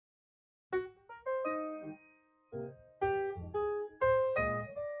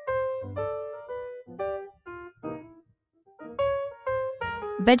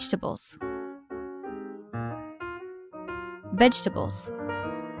Vegetables. Vegetables.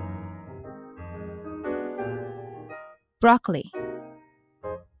 Broccoli.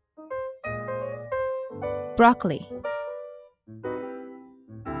 Broccoli.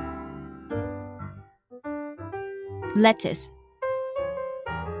 Lettuce.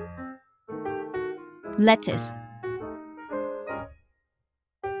 Lettuce.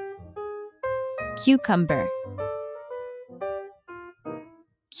 Cucumber.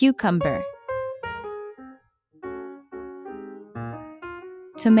 Cucumber.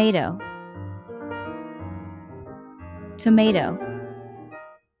 Tomato. Tomato.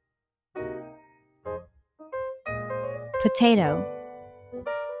 Potato.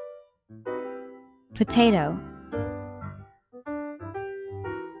 Potato.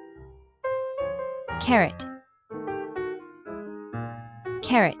 Carrot.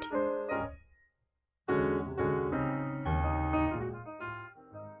 Carrot.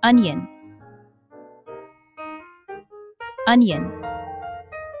 Onion. Onion.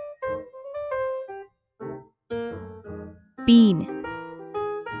 Bean.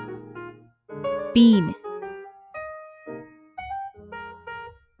 Bean.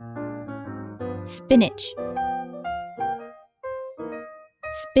 Spinach.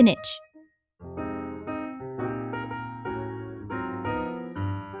 Spinach.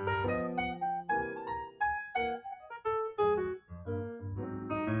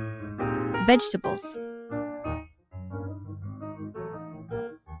 Vegetables.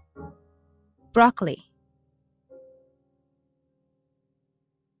 Broccoli.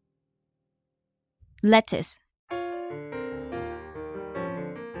 Lettuce.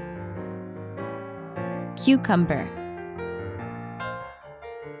 Cucumber.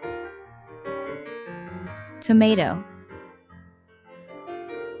 Tomato.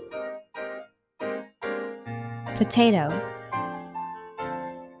 Potato.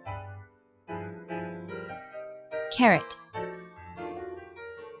 Carrot.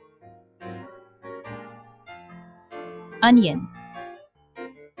 Onion.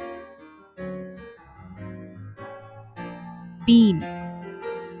 Bean.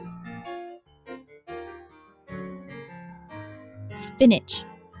 Spinach.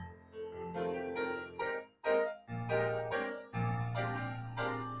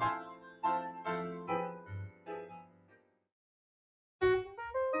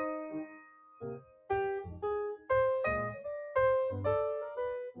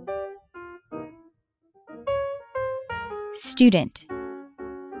 Student.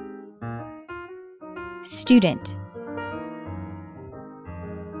 Student.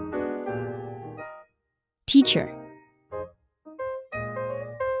 Teacher.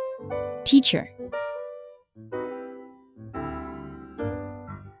 Teacher.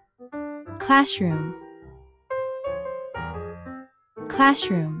 Classroom.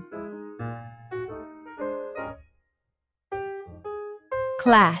 Classroom.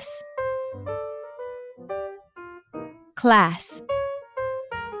 Class. Class.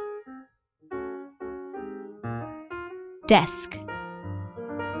 Desk.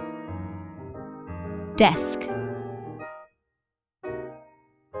 Desk.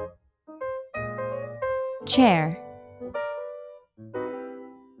 Chair.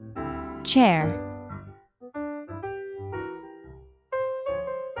 Chair.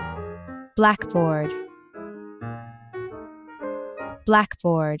 Blackboard.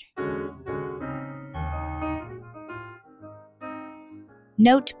 Blackboard.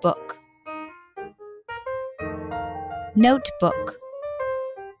 Notebook. Notebook.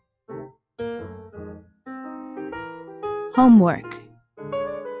 Homework.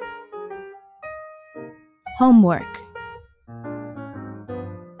 Homework.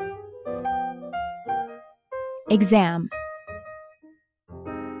 Exam.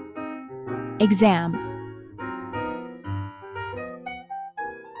 Exam.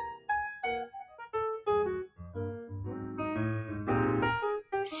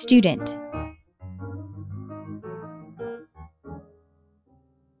 Student.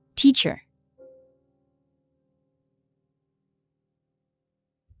 Teacher.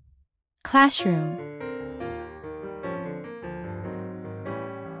 Classroom.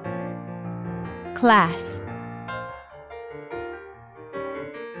 Class.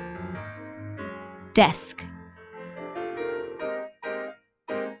 Desk.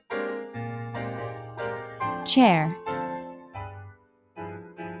 Chair.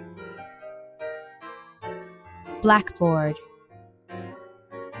 Blackboard.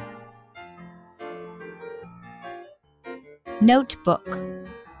 Notebook.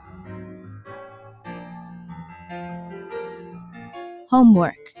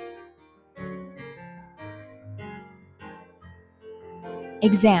 Homework.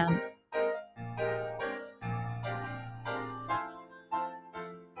 Exam.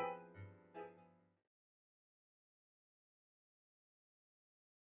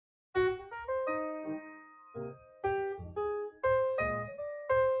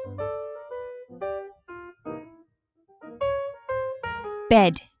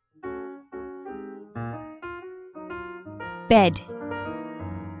 Bed. Bed.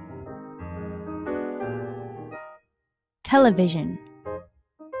 Television.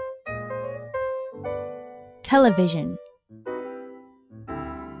 Television.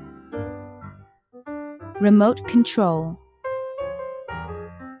 Remote control.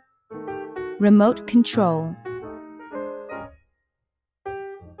 Remote control.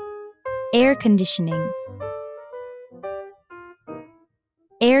 Air conditioning.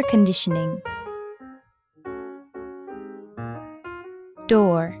 Air conditioning.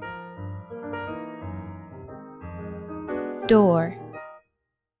 Door. Door.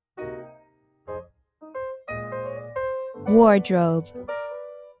 Wardrobe.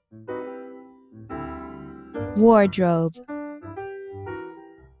 Wardrobe.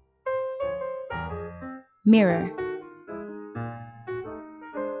 Mirror.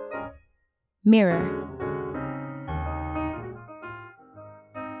 Mirror.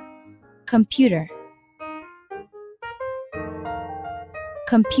 Computer.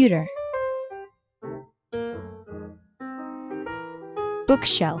 Computer.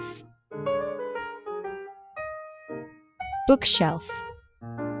 Bookshelf. Bookshelf.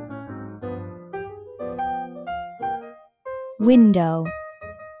 Window.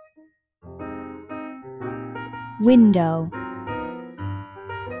 Window.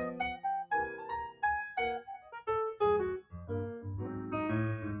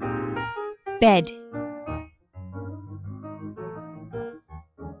 Bed.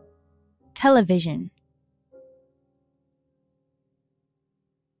 Television.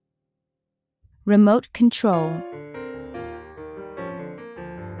 Remote control.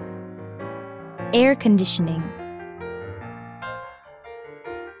 Air conditioning.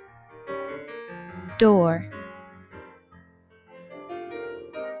 Door.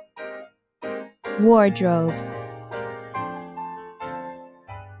 Wardrobe.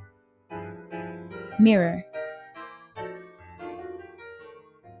 Mirror.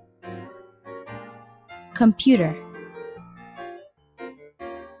 Computer.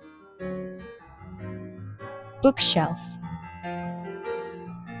 Bookshelf.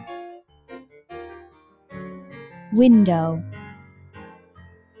 Window.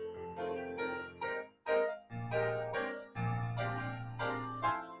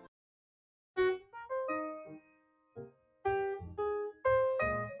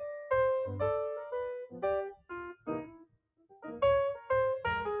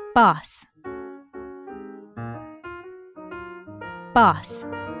 Boss. Boss.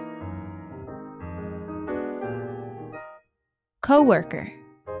 Coworker.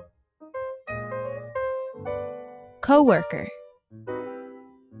 Coworker.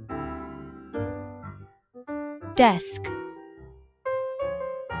 Desk.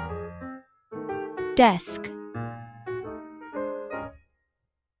 Desk.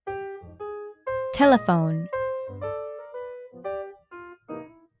 Telephone.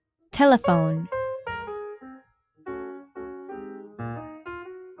 Telephone.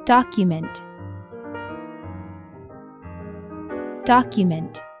 Document.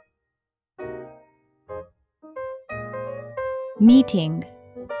 Document. Meeting.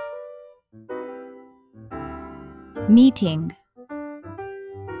 Meeting.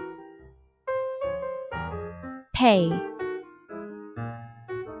 Pay.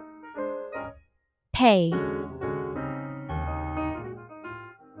 Pay.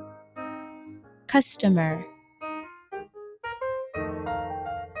 Customer.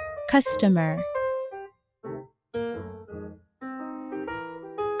 Customer.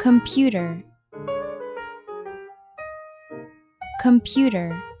 Computer.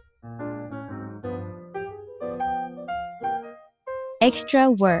 Computer.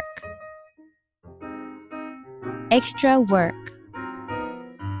 Extra work. Extra work.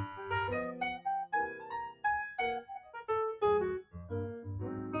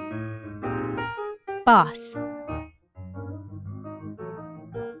 Boss.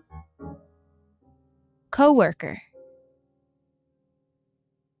 Coworker.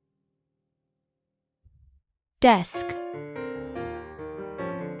 Desk.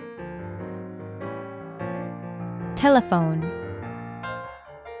 Telephone.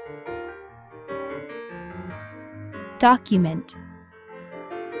 Document.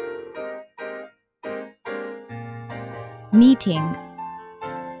 Meeting.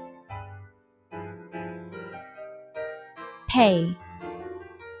 pay,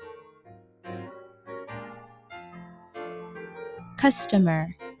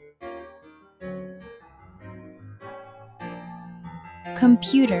 customer,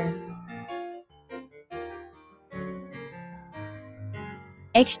 computer,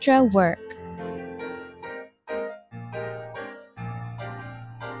 extra work,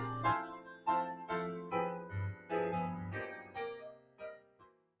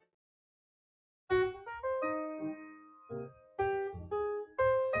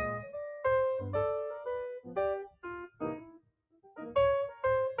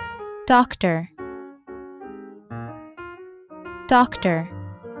 doctor, doctor,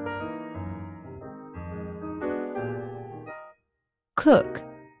 cook,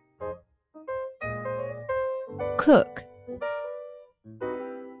 cook,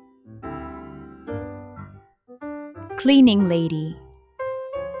 cleaning lady,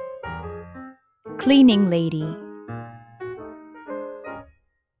 cleaning lady,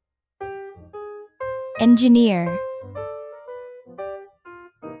 engineer,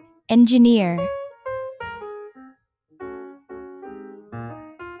 engineer,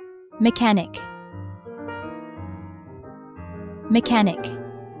 mechanic, mechanic,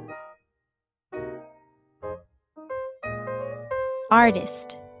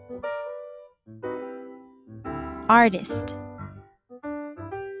 artist, artist,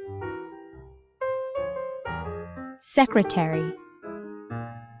 secretary,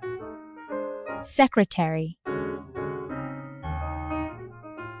 secretary,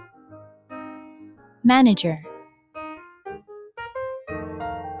 manager,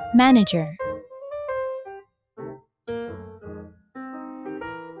 manager,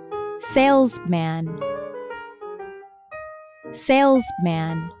 salesman,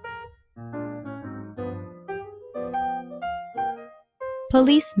 salesman,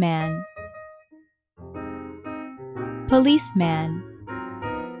 policeman, policeman,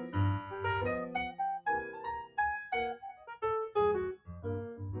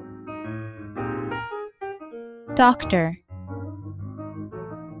 doctor,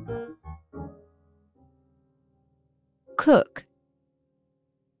 cook,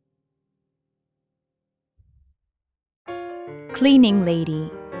 cleaning lady,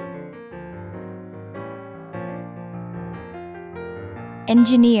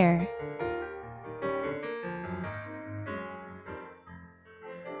 engineer,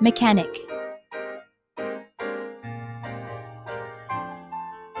 mechanic,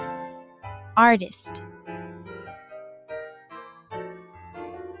 artist,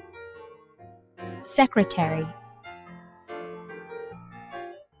 secretary,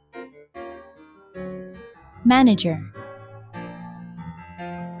 manager,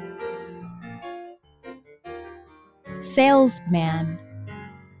 salesman,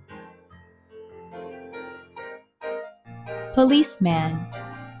 policeman,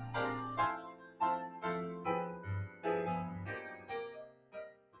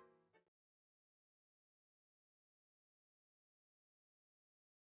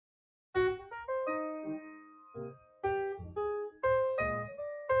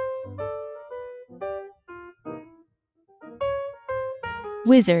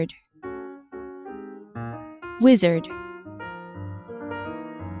 wizard, wizard,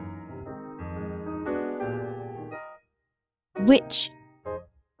 witch,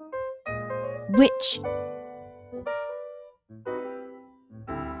 witch,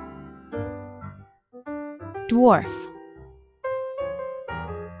 dwarf,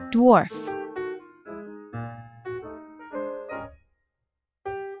 dwarf,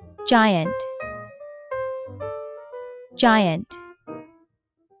 giant, giant,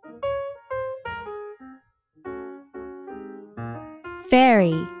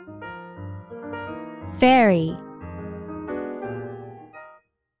 fairy, fairy,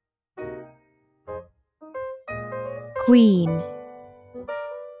 queen,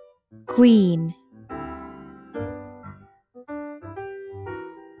 queen,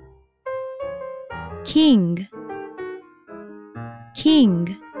 king,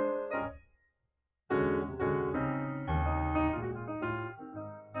 king,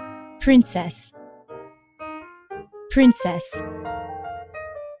 princess, princess,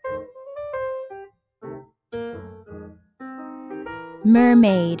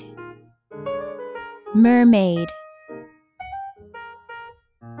 mermaid, mermaid,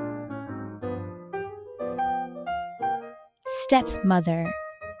 stepmother,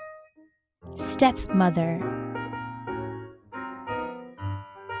 stepmother,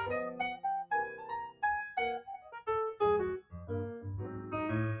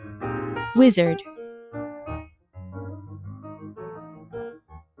 wizard,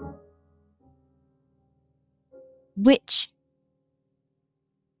 witch,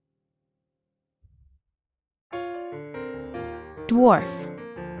 dwarf,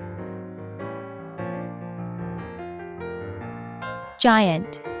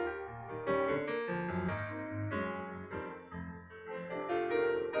 giant,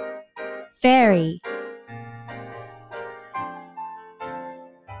 fairy,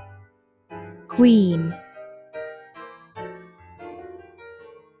 queen,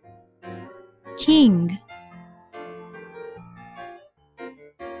 king,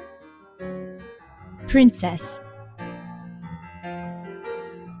 princess,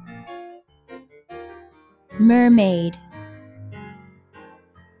 mermaid,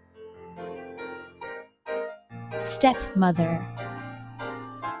 stepmother,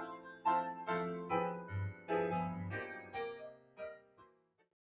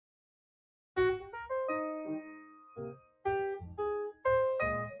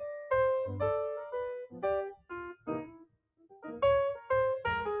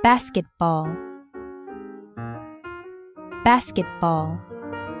 basketball, basketball,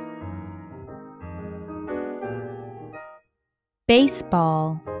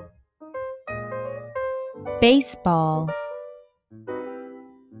 baseball, baseball,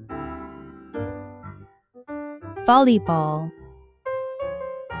 volleyball,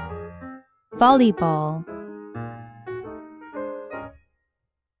 volleyball,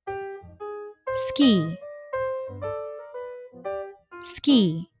 ski,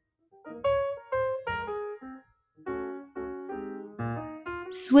 ski,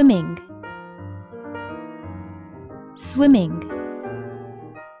 swimming, swimming,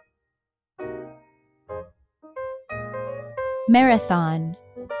 marathon,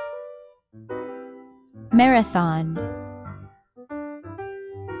 marathon,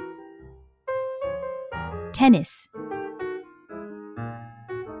 tennis,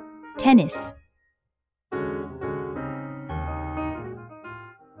 tennis,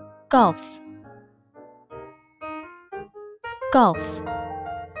 golf, golf,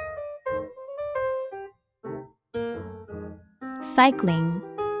 cycling,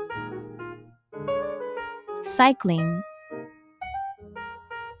 cycling,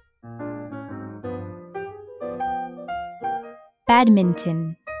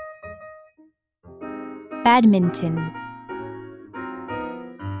 badminton, badminton,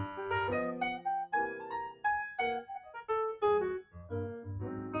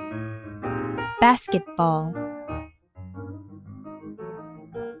 basketball,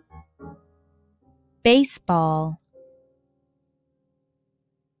 baseball,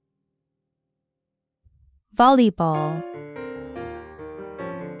 volleyball,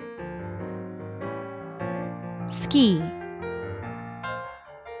 ski,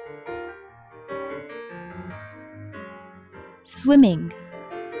 swimming,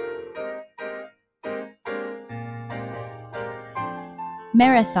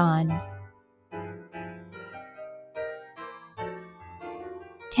 marathon,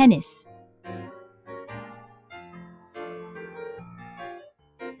 tennis,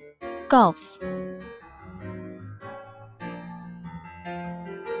 golf,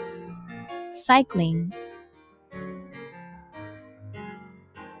 cycling,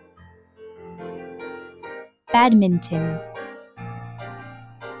 badminton,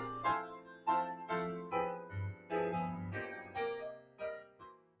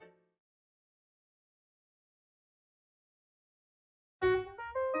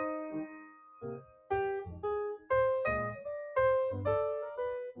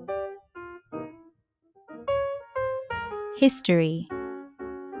 history,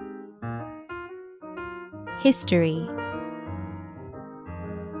 history,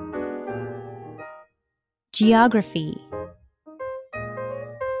 geography,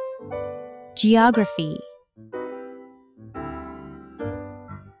 geography,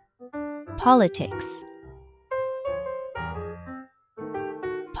 politics,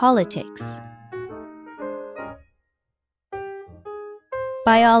 politics,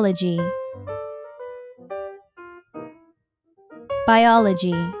 biology,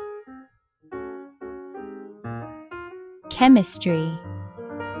 biology, chemistry,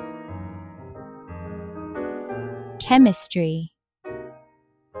 chemistry,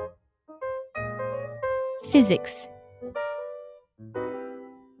 physics,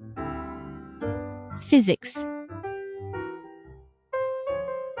 physics,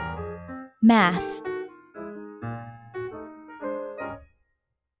 math,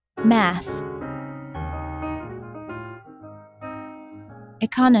 math,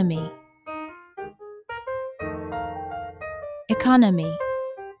 economy, economy,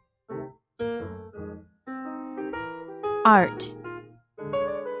 art,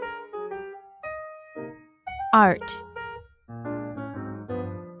 art,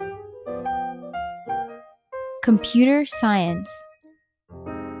 computer science,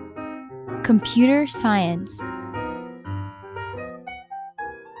 Computer science.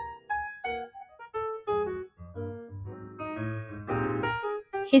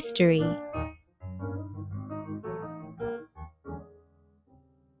 History.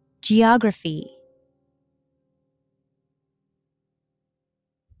 Geography.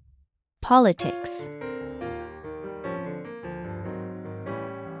 Politics.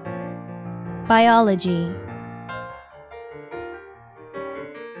 Biology.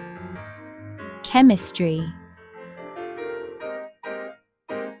 Chemistry.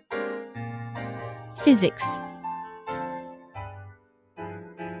 Physics.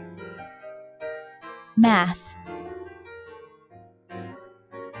 Math.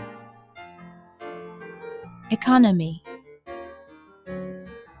 Economy.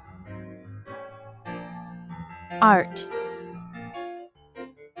 Art.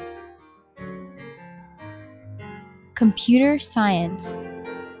 Computer science.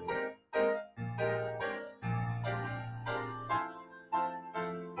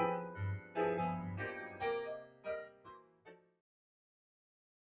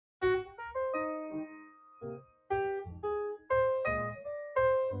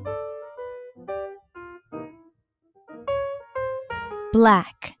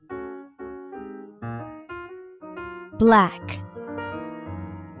 Black. Black.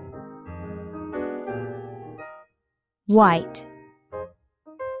 White.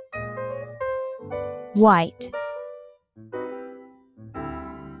 White.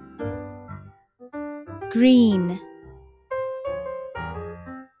 Green.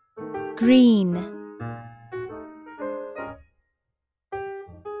 Green.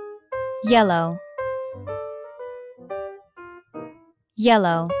 Yellow.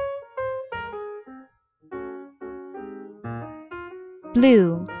 Yellow.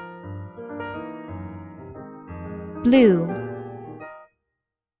 Blue. Blue.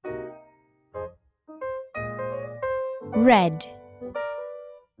 Red.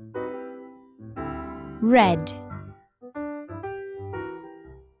 Red.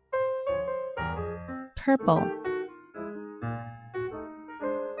 Purple.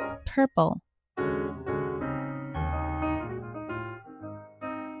 Purple.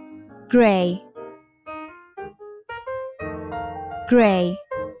 Gray. Gray.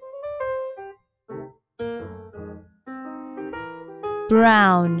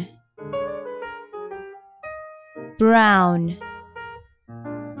 Brown. Brown.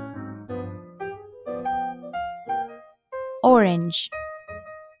 Orange.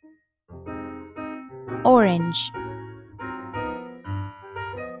 Orange.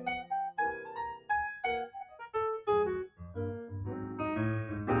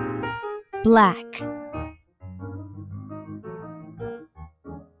 Black.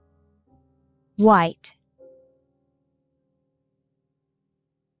 White.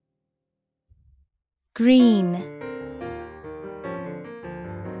 Green.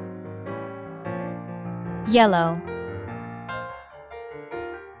 Yellow.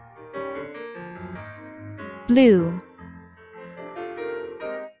 Blue.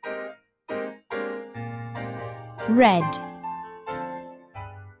 Red.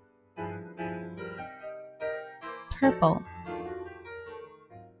 Purple.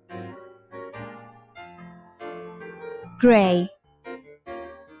 Gray.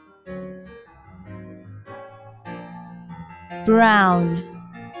 Brown.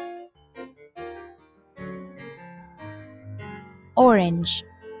 Orange.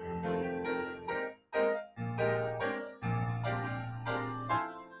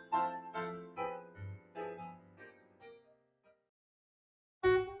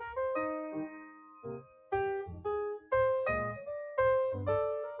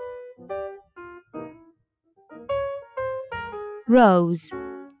 Rose.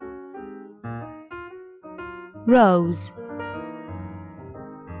 Rose.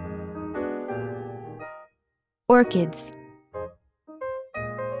 Orchids.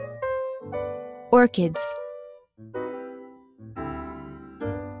 Orchids.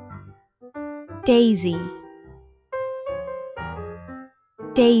 Daisy.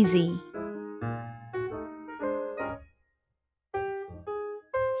 Daisy.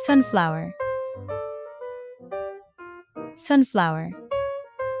 Sunflower. Sunflower.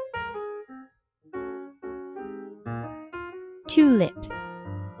 Tulip.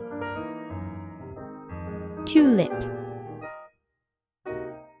 Tulip.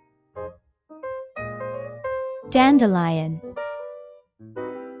 Dandelion.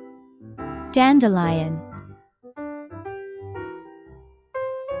 Dandelion.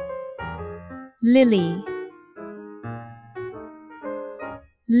 Lily.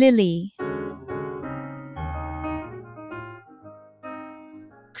 Lily.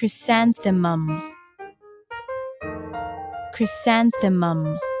 chrysanthemum,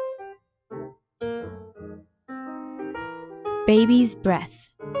 chrysanthemum. Baby's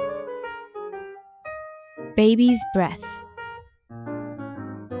breath, baby's breath.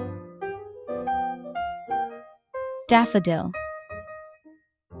 Daffodil,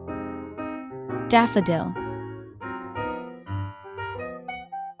 daffodil.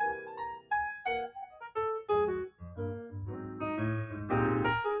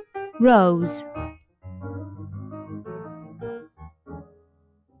 Rose,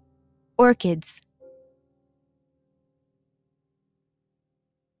 orchids.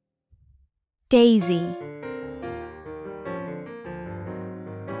 Daisy,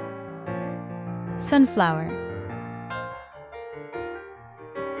 sunflower.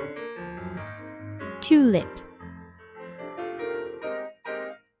 Tulip,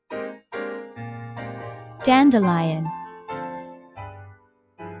 dandelion.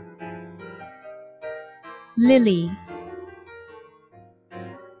 Lily,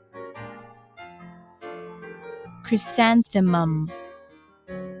 chrysanthemum.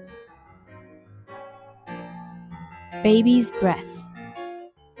 Baby's breath,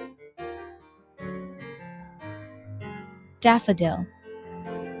 daffodil.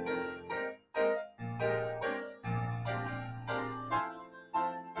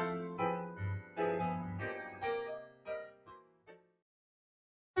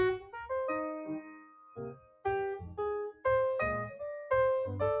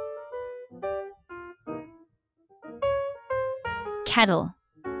 Kettle,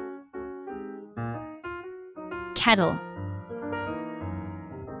 kettle.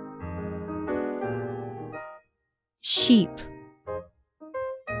 Sheep,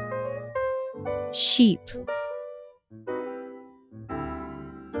 sheep.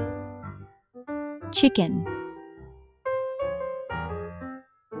 Chicken,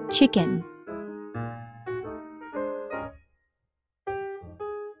 chicken.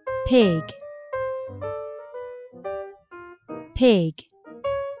 Pig, pig.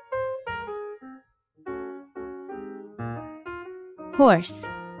 Horse,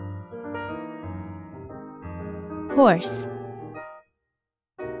 horse.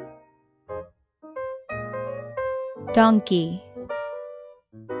 Donkey,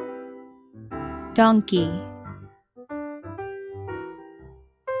 donkey.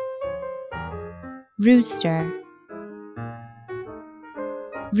 Rooster,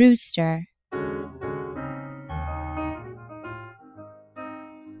 rooster.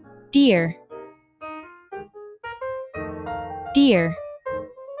 Deer, deer.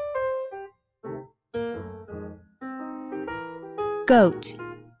 Goat,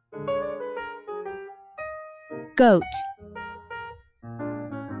 goat.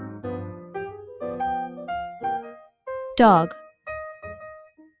 Dog,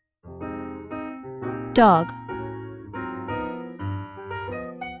 dog.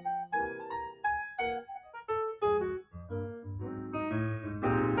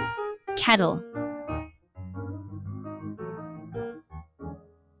 Kettle,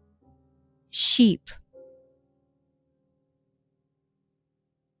 sheep.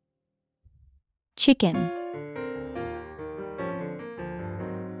 Chicken,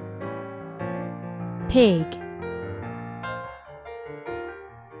 pig.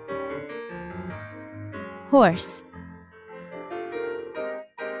 Horse,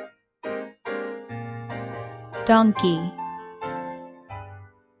 donkey.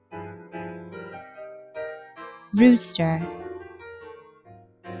 Rooster,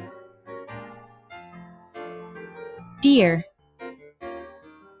 deer.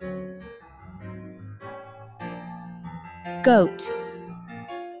 Goat,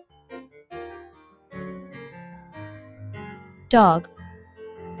 dog.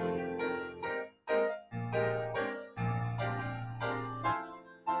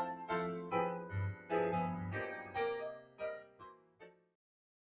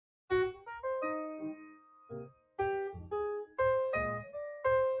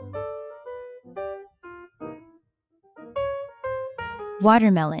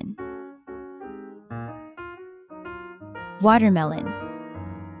 Watermelon, watermelon.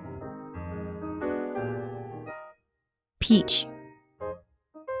 Peach,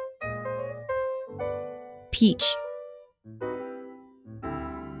 peach.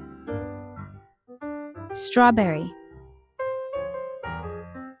 Strawberry,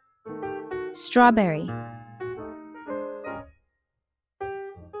 strawberry.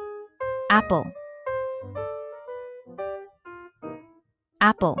 Apple,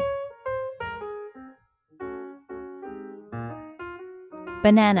 apple.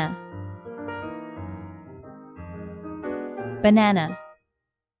 Banana, banana.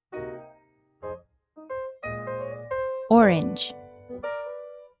 Orange.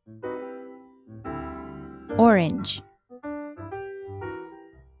 Orange.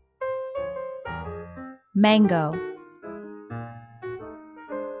 Mango.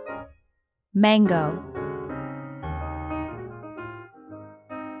 Mango.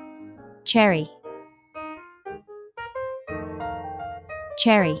 Cherry.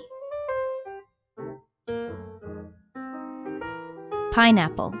 Cherry.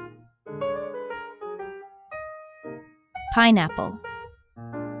 Pineapple. Pineapple.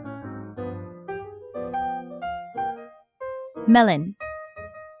 Melon.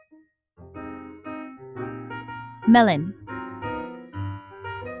 Melon.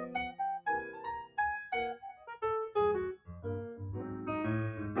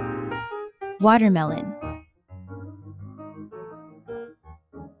 Watermelon.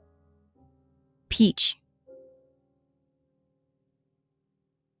 Peach.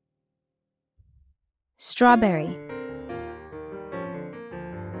 Strawberry.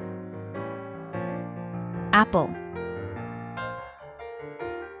 Apple.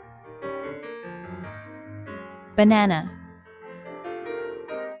 Banana.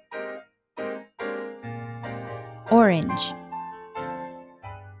 Orange.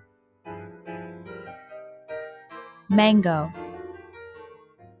 Mango.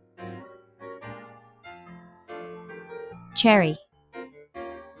 Cherry.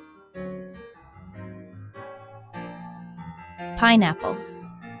 Pineapple.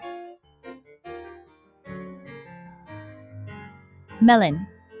 Melon.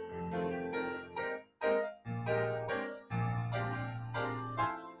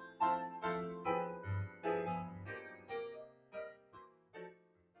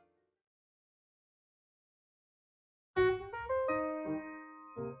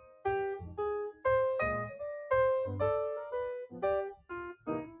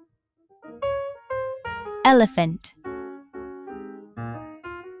 Elephant.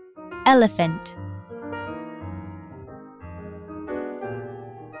 Elephant.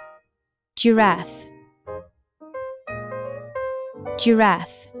 Giraffe.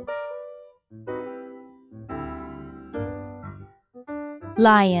 Giraffe.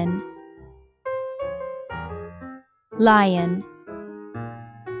 Lion. Lion.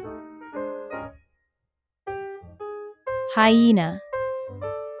 Hyena.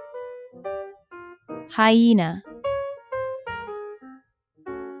 Hyena.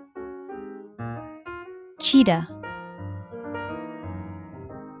 Cheetah.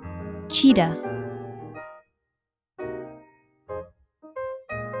 Cheetah.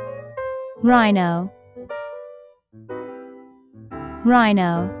 Rhino.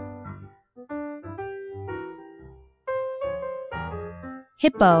 Rhino.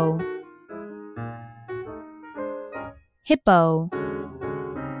 Hippo. Hippo.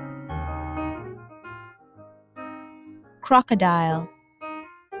 Crocodile.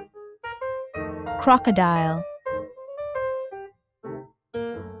 Crocodile.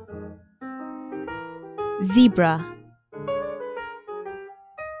 Zebra.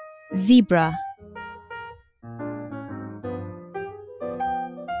 Zebra.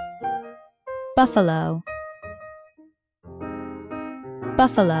 Buffalo.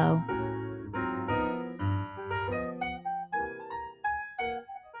 Buffalo.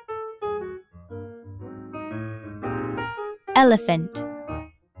 Elephant.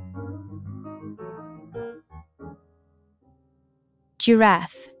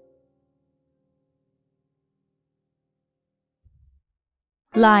 Giraffe.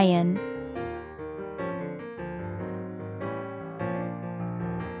 Lion.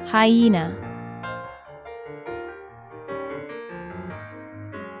 Hyena.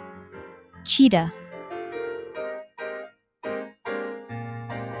 Cheetah.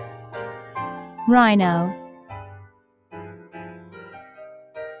 Rhino.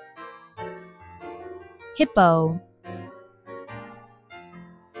 Hippo.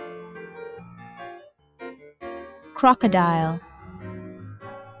 Crocodile.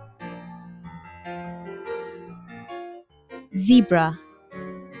 Zebra.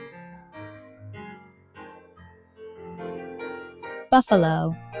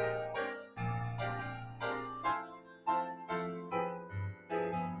 Buffalo.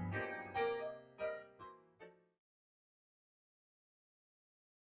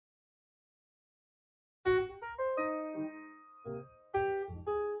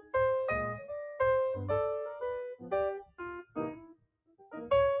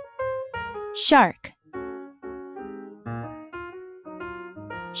 Shark.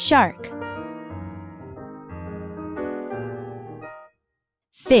 Shark.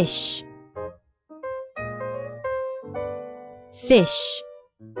 Fish. Fish.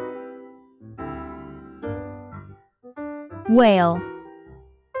 whale,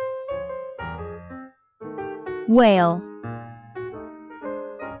 whale,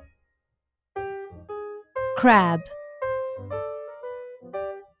 crab,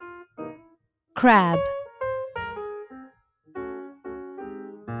 crab,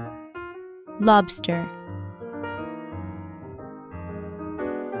 lobster,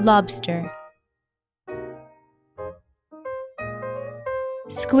 lobster,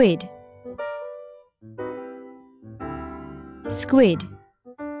 squid, squid,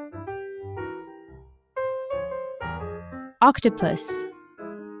 octopus,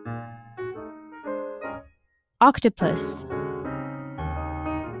 octopus,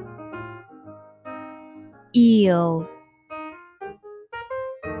 eel,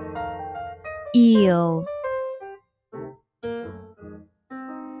 eel,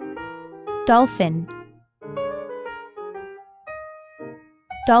 dolphin,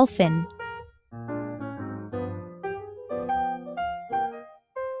 dolphin,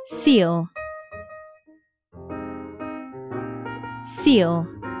 seal, seal,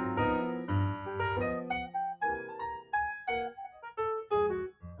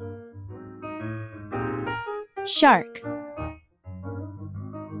 shark,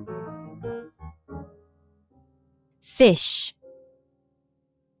 fish,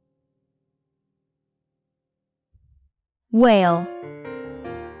 whale,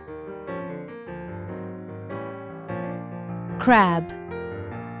 crab,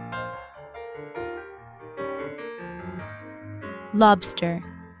 lobster,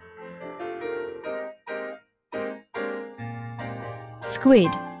 squid,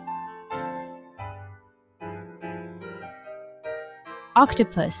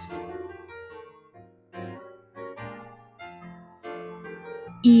 octopus,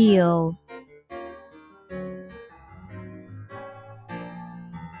 eel,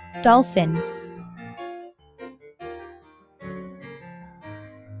 dolphin,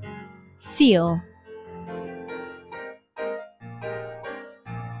 seal,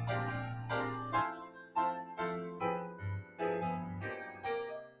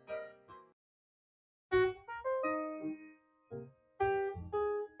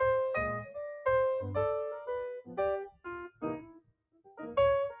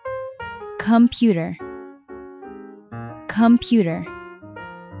 computer, computer,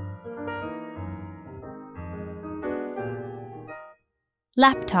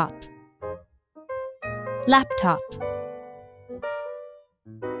 laptop, laptop,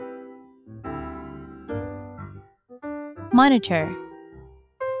 monitor,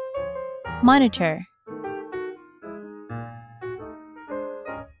 monitor,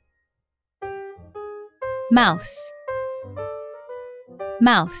 mouse,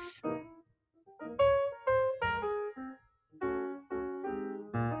 mouse,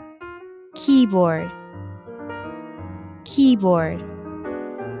 keyboard, keyboard,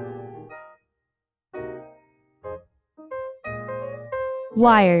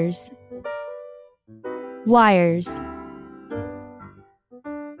 wires, wires,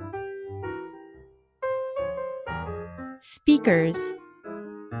 speakers,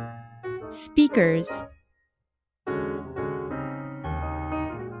 speakers,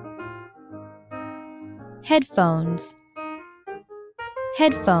 headphones,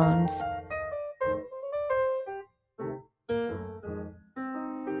 headphones,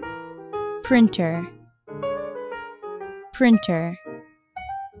 printer, printer,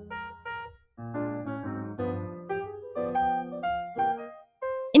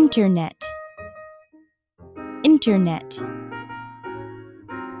 internet, internet,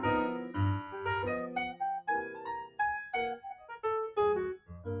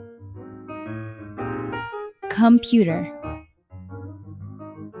 computer,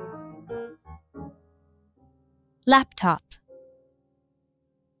 laptop,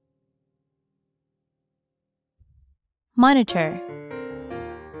 monitor,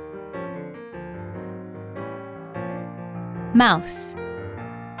 mouse,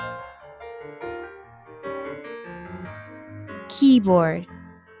 keyboard,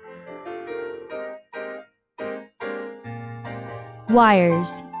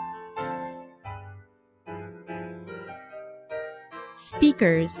 wires,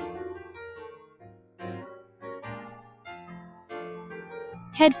 speakers,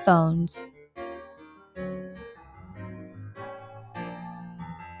 headphones,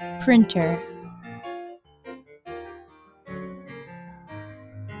 printer,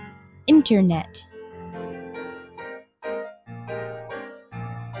 internet,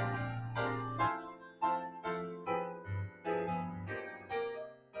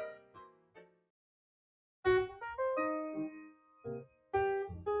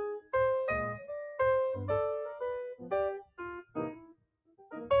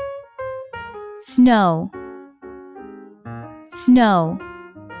 Snow, snow.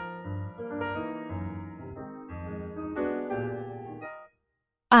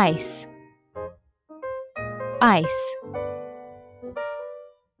 Ice, ice.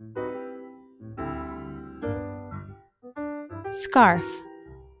 Scarf,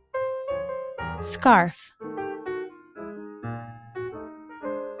 scarf.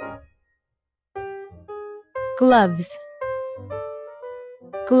 Gloves,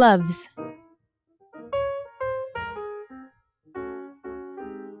 gloves.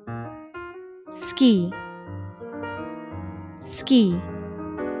 Ski, ski.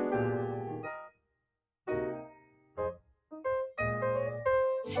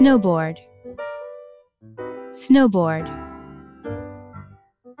 Snowboard, snowboard.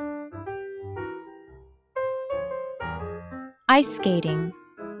 Ice skating,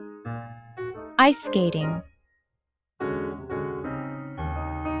 ice skating.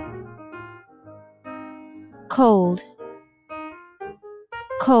 Cold,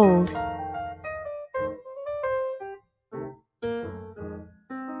 cold.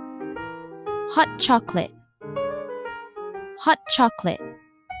 Hot chocolate, hot chocolate.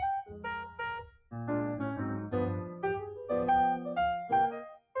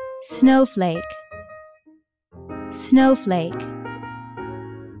 Snowflake, snowflake.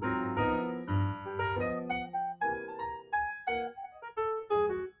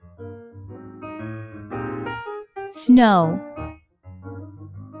 Snow,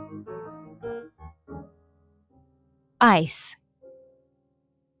 ice.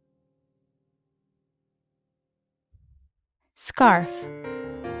 Scarf,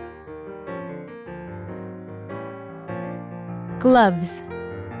 gloves.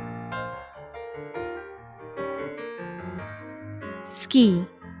 Ski,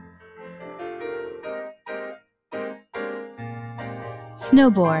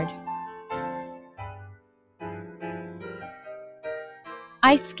 snowboard.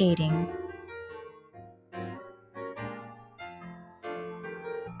 Ice skating.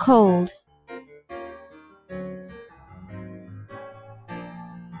 Cold,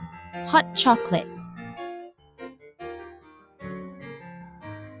 hot chocolate.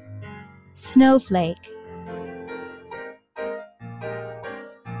 Snowflake,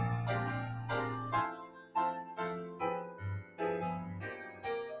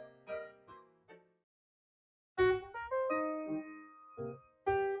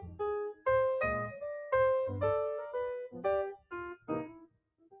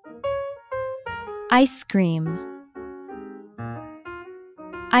 ice cream,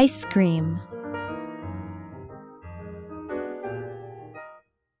 ice cream.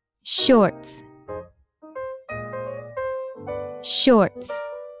 Shorts, shorts.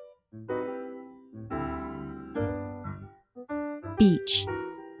 Beach,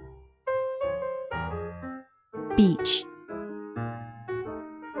 beach.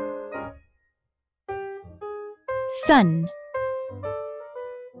 Sun,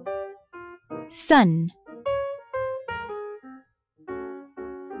 sun.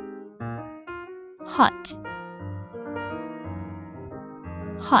 Hot,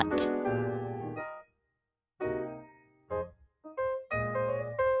 hot.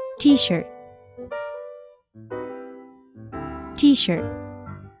 T-shirt, t-shirt.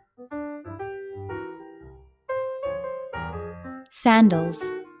 Sandals,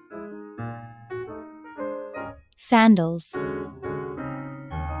 sandals.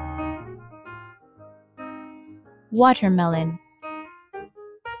 Watermelon,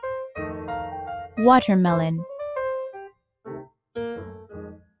 watermelon.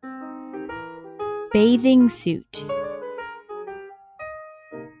 Bathing suit,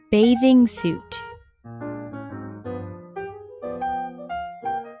 bathing suit.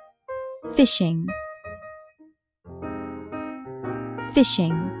 Fishing,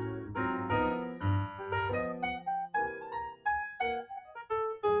 fishing.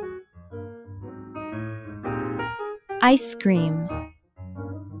 Ice cream.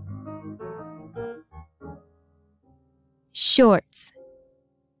 Shorts,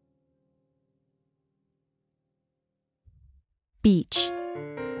 beach.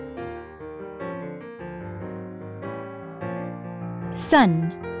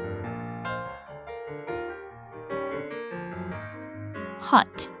 Sun,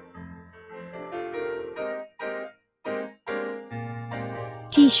 hot.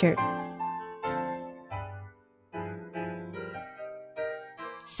 T-shirt,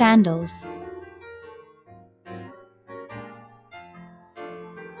 sandals.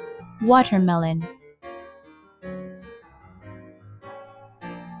 Watermelon,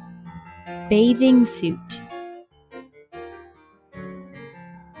 bathing suit.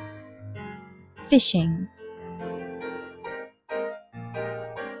 fishing,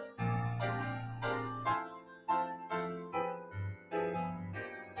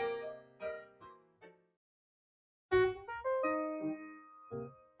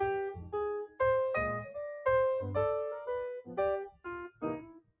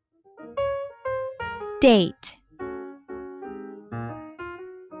 date,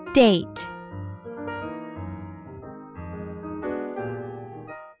 date,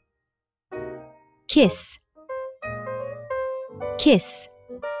 kiss, kiss,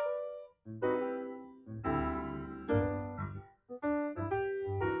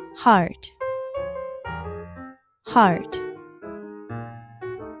 heart, heart,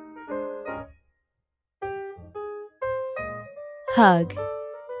 hug,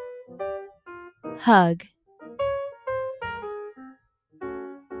 hug,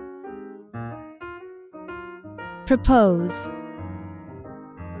 propose,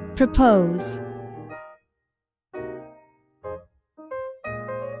 propose,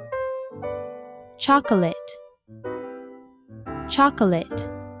 chocolate, chocolate,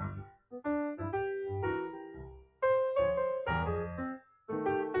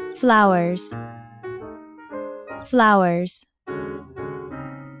 flowers, flowers,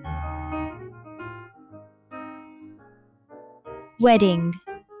 wedding,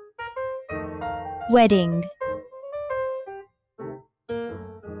 wedding,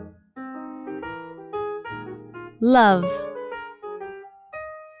 love,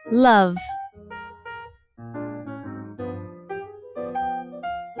 love,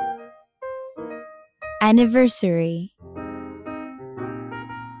 anniversary,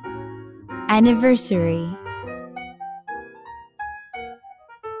 anniversary,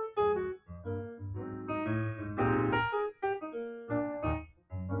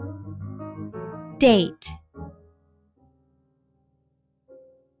 date,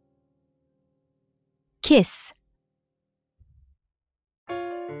 kiss,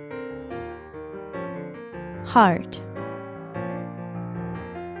 heart,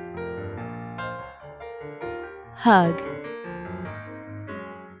 hug,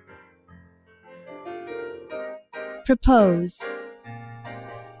 propose,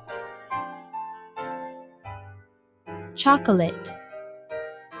 chocolate,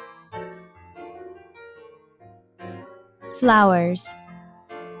 flowers,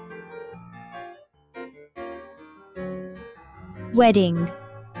 wedding,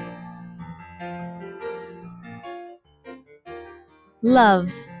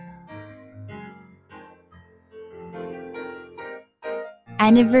 love,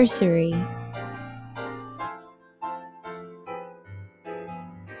 anniversary,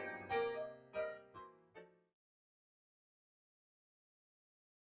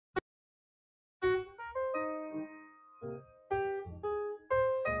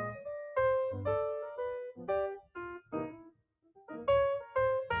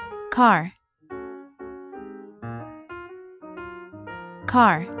 car,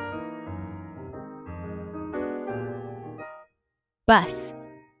 car, bus,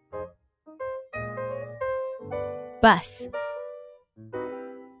 bus,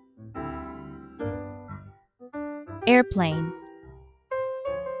 airplane,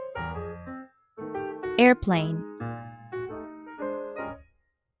 airplane,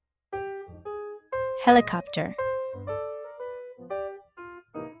 helicopter,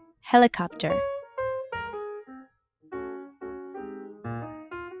 helicopter,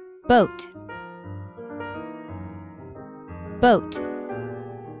 boat, boat,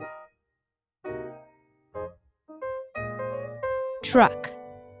 truck,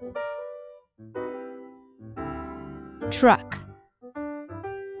 truck,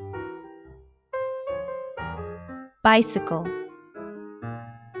 bicycle,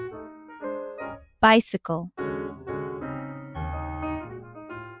 bicycle,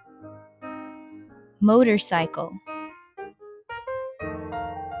 motorcycle,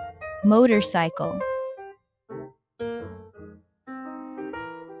 motorcycle,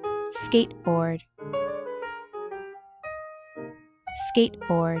 skateboard,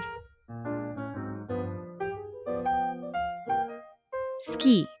 skateboard,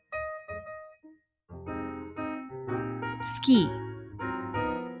 ski, ski,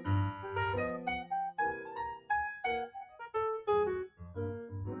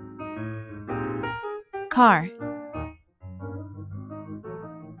 car,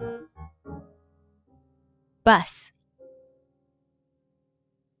 bus,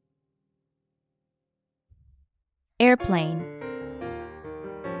 airplane,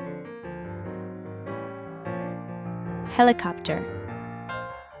 helicopter,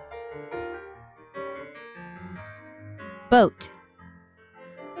 boat,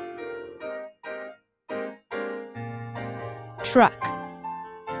 truck,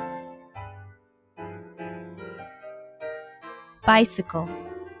 bicycle,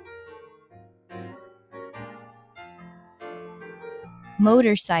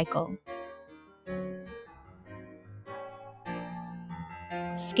 motorcycle,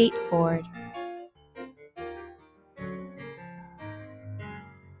 skateboard,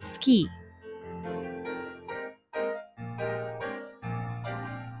 ski,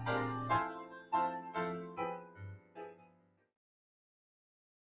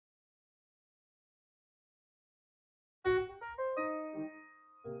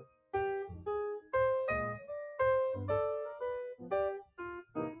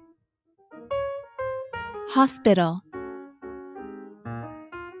 hospital,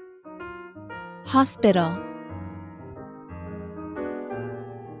 hospital,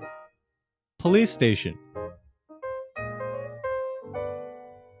 Police station.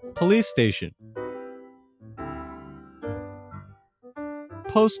 Police station.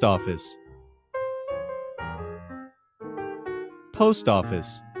 Post office. Post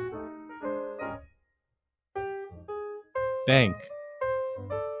office. Bank.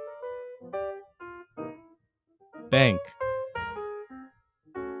 Bank.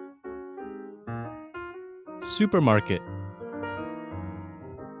 Supermarket.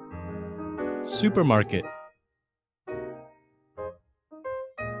 Supermarket.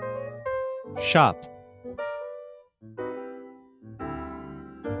 Shop.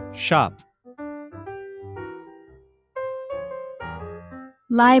 Shop.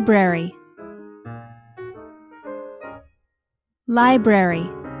 library, library,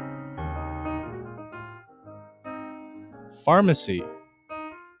 Pharmacy.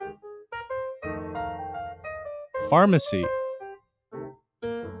 Pharmacy.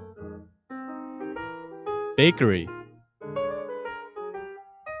 Bakery.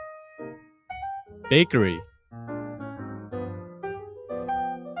 Bakery.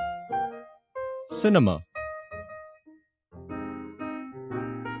 Cinema.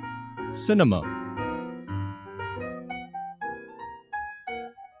 Cinema.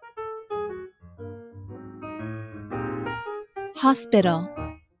 hospital,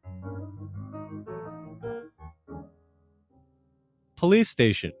 Police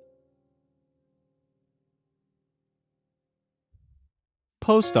station.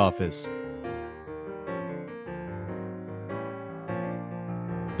 Post office.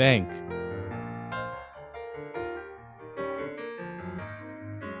 Bank.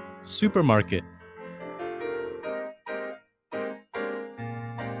 Supermarket.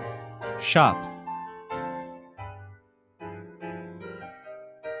 Shop.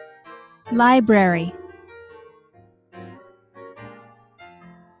 library,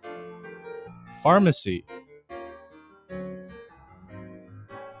 Pharmacy.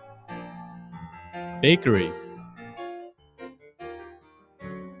 Bakery.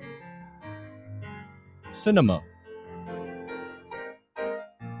 Cinema.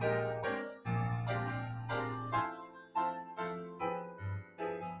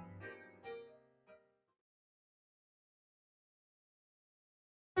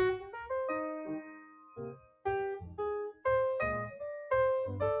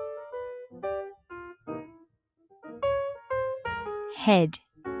 head,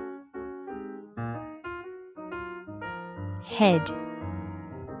 head,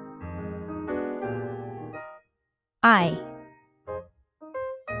 eye,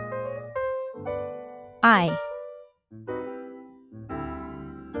 eye,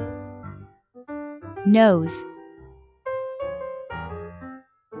 nose,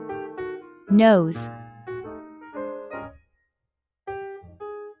 nose,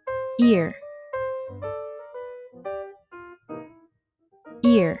 ear,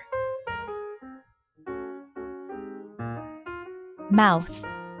 ear, mouth,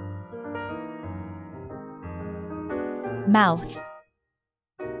 mouth,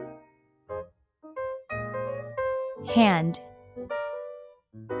 hand,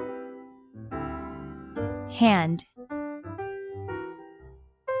 hand,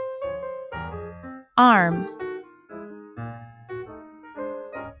 arm,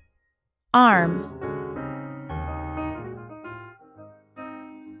 arm,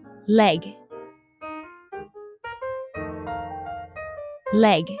 leg,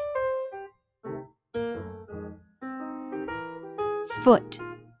 leg, foot,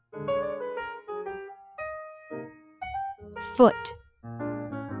 foot,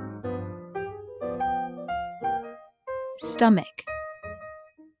 stomach,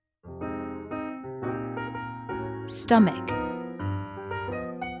 stomach,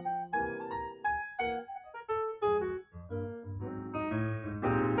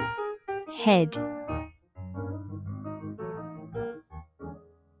 head,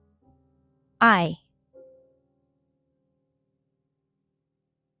 Eye.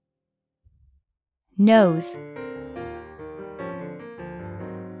 Nose.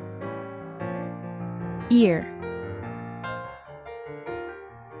 Ear.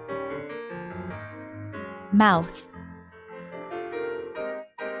 Mouth.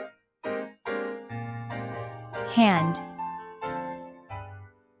 Hand.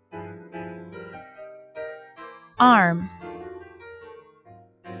 Arm.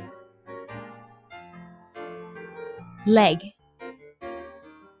 Leg.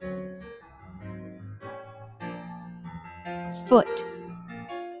 Foot.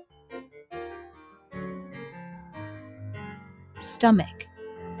 Stomach.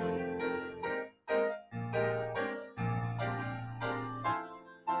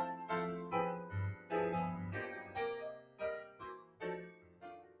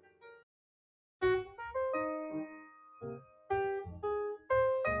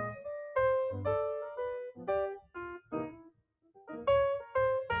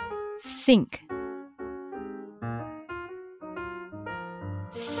 Sink.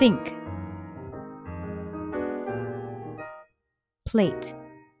 Sink. Plate.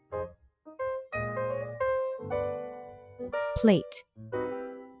 Plate.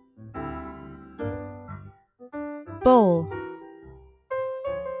 Bowl.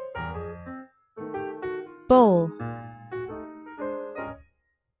 Bowl.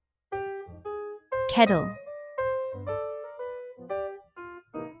 Kettle.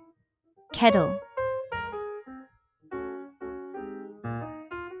 Kettle.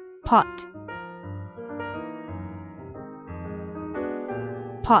 Pot.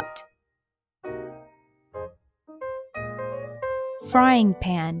 Pot. Frying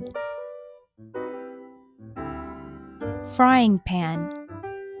pan. Frying pan.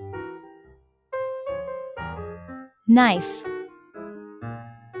 Knife.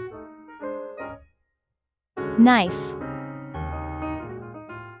 Knife.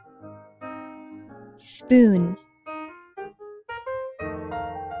 Spoon.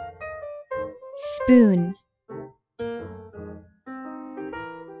 Spoon.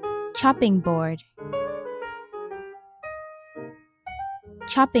 Chopping board.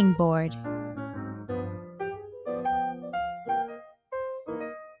 Chopping board.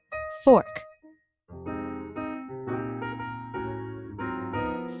 Fork.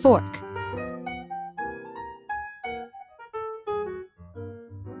 Fork.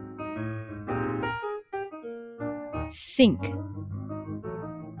 Sink.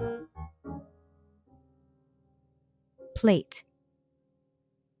 Plate.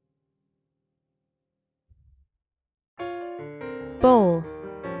 Bowl.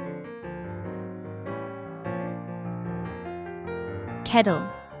 Kettle.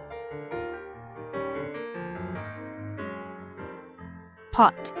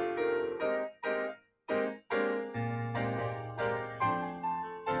 Pot.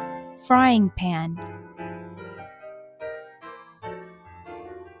 Frying pan.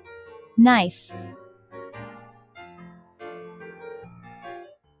 Knife.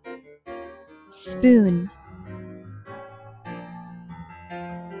 Spoon.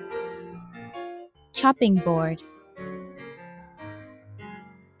 Chopping board.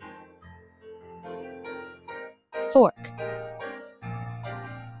 Fork.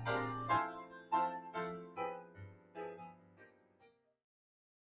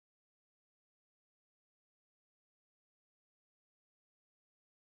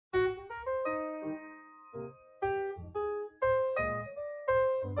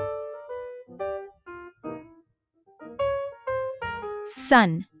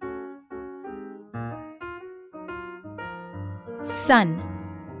 Sun. Sun.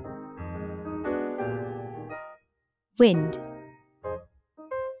 Wind.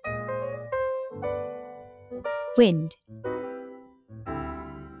 Wind.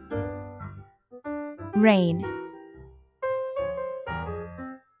 Rain.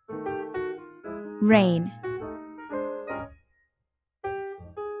 Rain.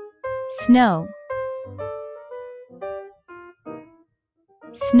 Snow.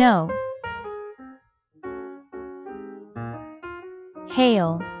 Snow.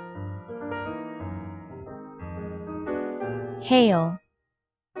 Hail. Hail.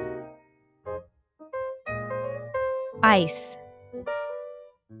 Ice.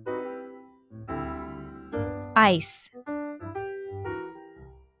 Ice.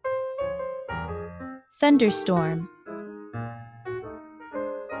 Thunderstorm.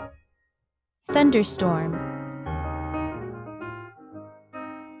 Thunderstorm.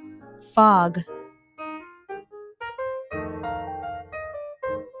 Fog.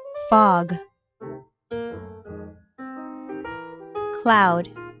 Fog. Cloud.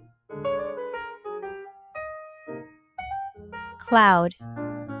 cloud,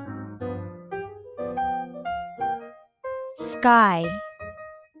 sky,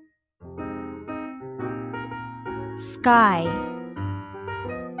 sky,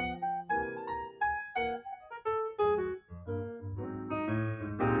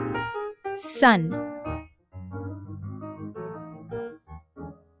 sun,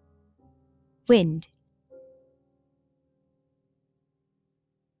 wind,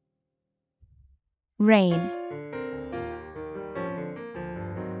 rain,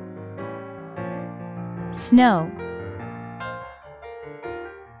 snow,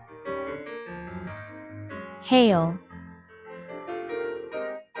 hail,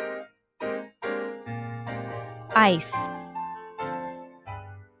 ice,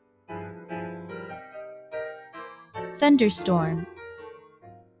 thunderstorm,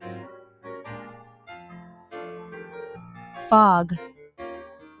 fog,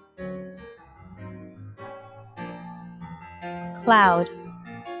 cloud,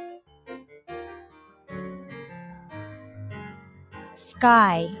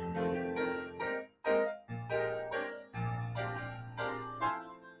 sky,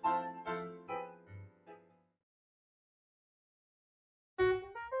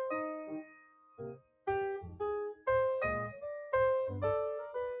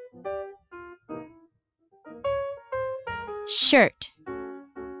 shirt,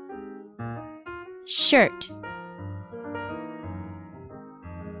 shirt,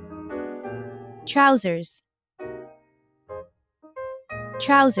 trousers,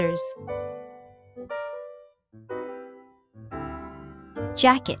 trousers,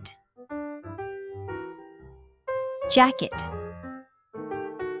 jacket, jacket,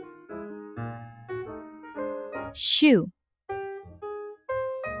 shoe,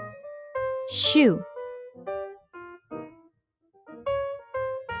 shoe,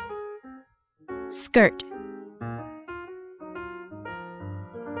 skirt,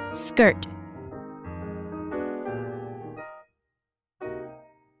 skirt,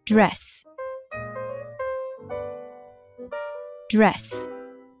 dress, dress,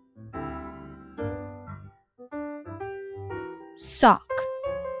 sock,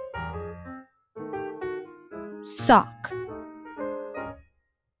 sock,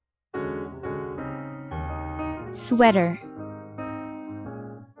 sweater,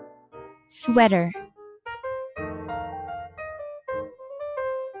 sweater,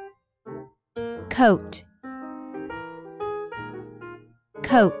 coat,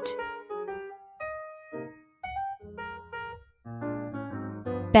 coat,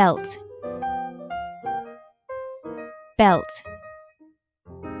 belt, belt,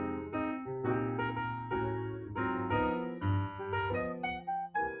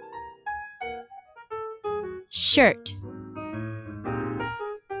 shirt,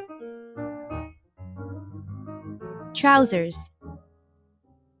 trousers,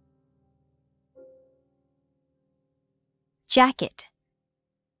 jacket,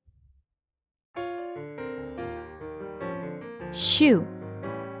 shoe,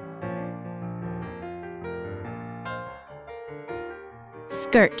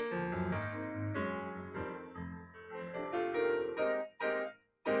 skirt,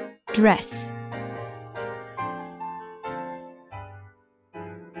 dress,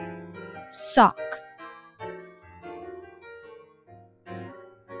 sock,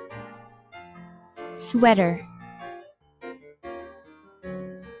 sweater,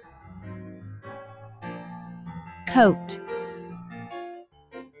 coat,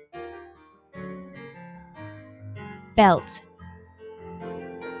 belt,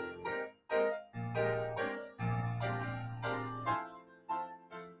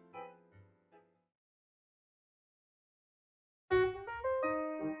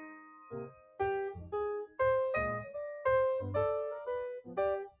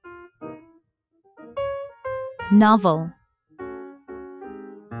 novel,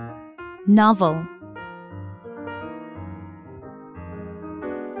 novel,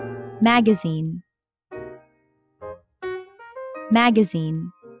 magazine, magazine,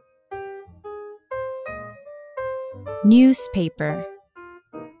 newspaper,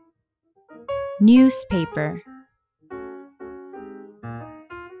 newspaper,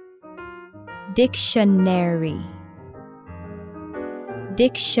 dictionary,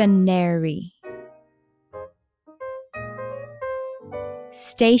 dictionary,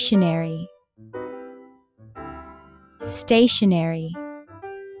 stationery, stationery,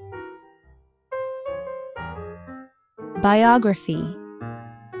 biography,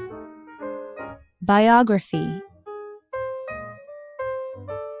 biography,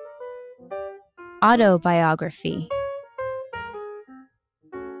 autobiography,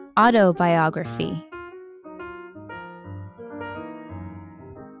 autobiography,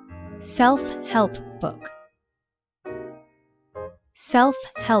 Self-help book.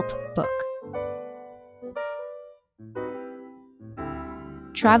 Self-help book.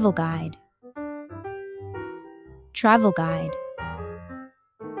 Travel guide. Travel guide.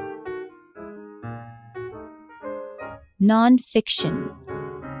 Non-fiction.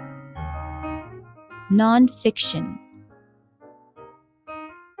 Non-fiction.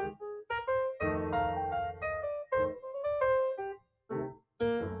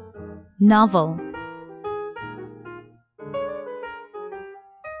 Novel.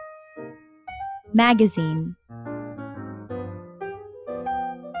 Magazine.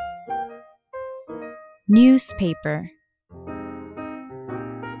 Newspaper.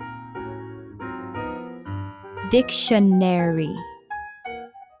 Dictionary.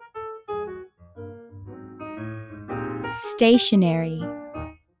 Stationery.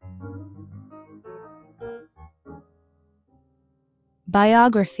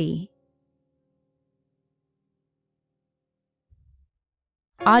 Biography.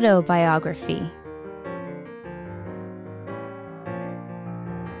 Autobiography.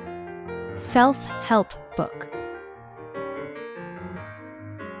 Self-help book.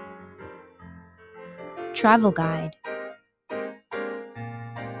 Travel guide.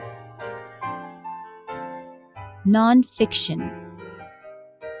 Non-fiction.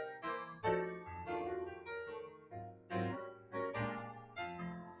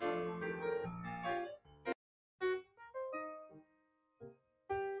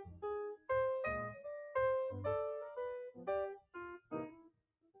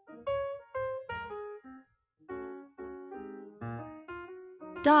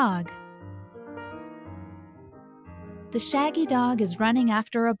 Dog. The shaggy dog is running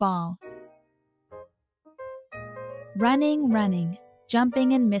after a ball. Running, running,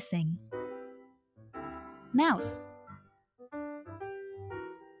 jumping and missing. Mouse.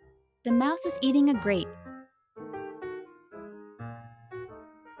 The mouse is eating a grape.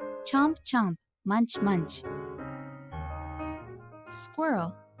 Chomp, chomp, munch, munch.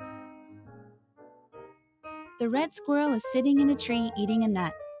 Squirrel. The red squirrel is sitting in a tree eating a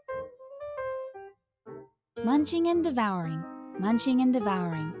nut. Munching and devouring, munching and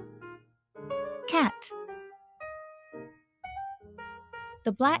devouring. Cat.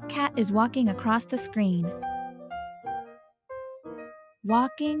 The black cat is walking across the screen.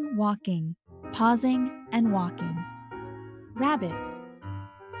 Walking, walking, pausing and walking. Rabbit.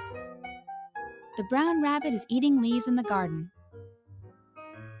 The brown rabbit is eating leaves in the garden.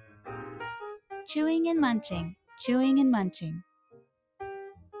 Chewing and munching, chewing and munching.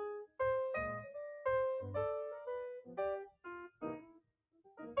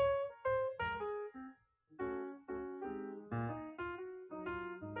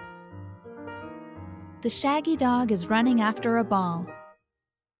 The shaggy dog is running after a ball.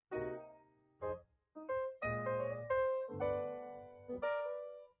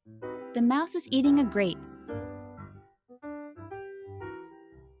 The mouse is eating a grape.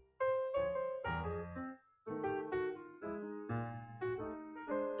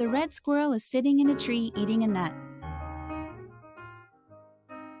 The red squirrel is sitting in a tree eating a nut.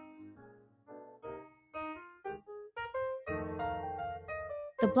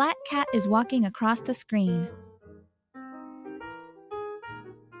 The black cat is walking across the screen.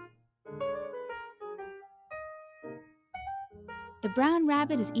 The brown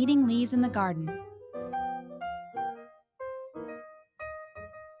rabbit is eating leaves in the garden.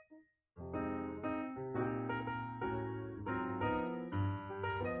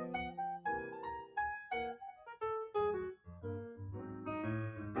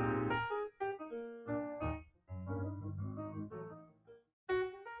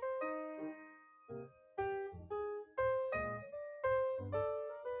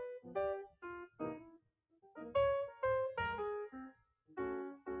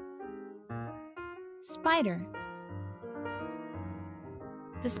 Spider.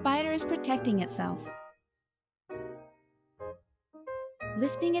 The spider is protecting itself.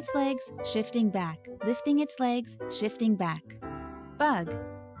 Lifting its legs, shifting back. Lifting its legs, shifting back. Bug.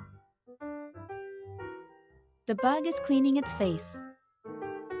 The bug is cleaning its face.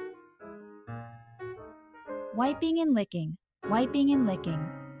 Wiping and licking. Wiping and licking.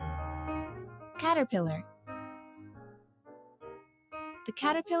 Caterpillar. The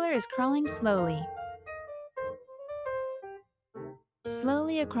caterpillar is crawling slowly.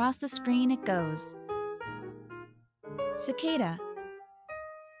 Slowly across the screen it goes. Cicada.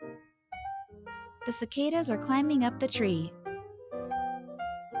 The cicadas are climbing up the tree.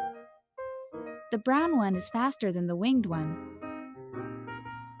 The brown one is faster than the winged one.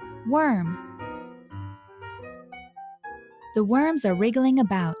 Worm. The worms are wriggling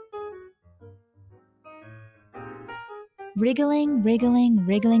about. wriggling, wriggling,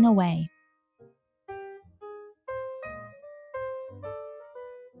 wriggling away.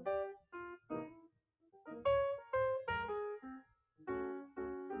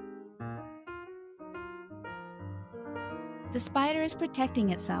 The spider is protecting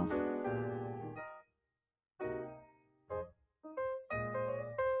itself.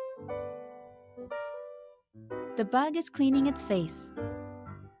 The bug is cleaning its face.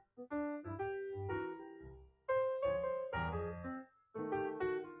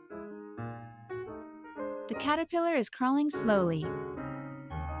 The caterpillar is crawling slowly.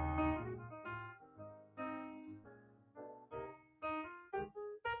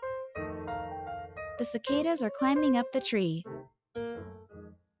 The cicadas are climbing up the tree.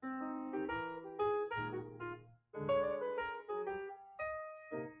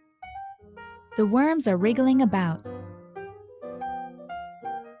 The worms are wriggling about.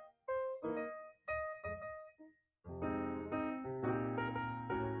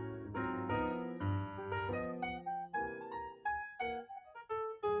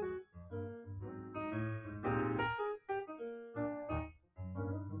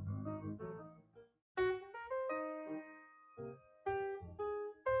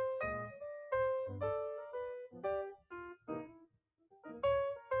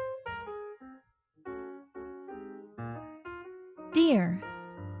 Deer.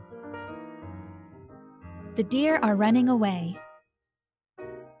 The deer are running away.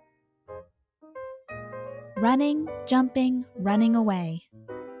 Running, jumping, running away.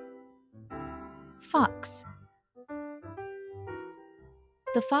 Fox.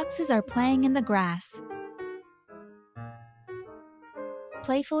 The foxes are playing in the grass.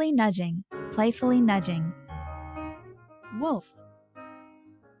 Playfully nudging, playfully nudging. Wolf.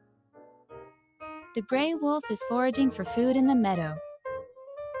 The gray wolf is foraging for food in the meadow.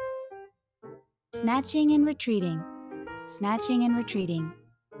 Snatching and retreating, snatching and retreating.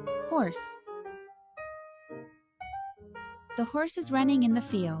 Horse. The horse is running in the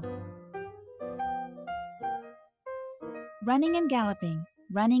field. Running and galloping,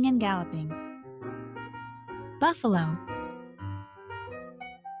 running and galloping. Buffalo.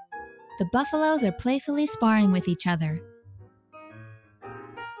 The buffaloes are playfully sparring with each other.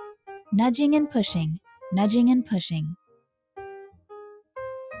 Nudging and pushing, nudging and pushing.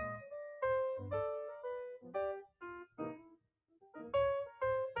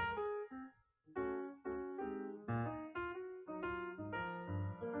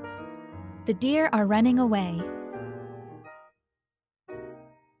 The deer are running away.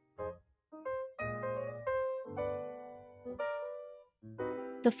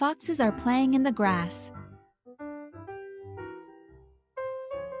 The foxes are playing in the grass.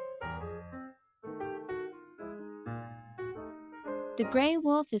 The gray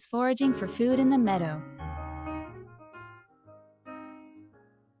wolf is foraging for food in the meadow.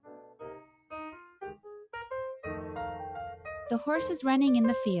 The horse is running in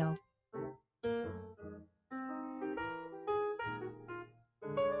the field.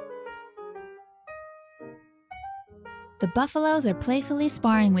 The buffaloes are playfully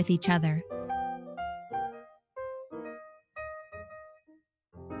sparring with each other.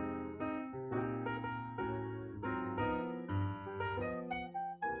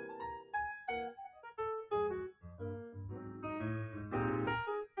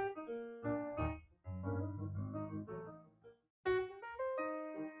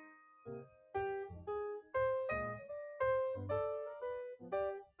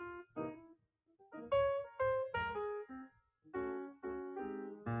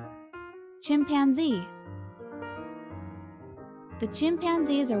 Chimpanzee. The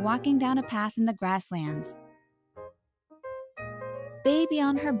chimpanzees are walking down a path in the grasslands. Baby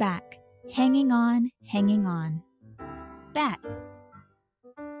on her back, hanging on, hanging on. Bat.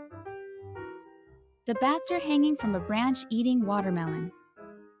 The bats are hanging from a branch eating watermelon.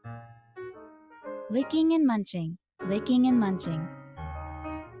 Licking and munching, licking and munching.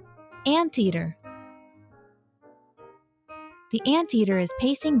 Anteater. The anteater is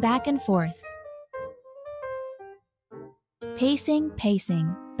pacing back and forth. Pacing,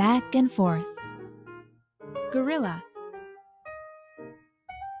 pacing, back and forth. Gorilla.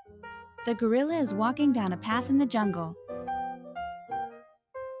 The gorilla is walking down a path in the jungle.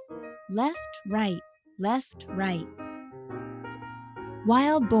 Left, right, left, right.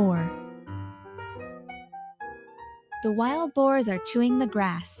 Wild boar. The wild boars are chewing the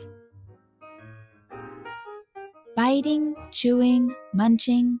grass. Biting, chewing,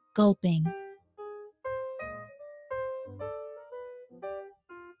 munching, gulping.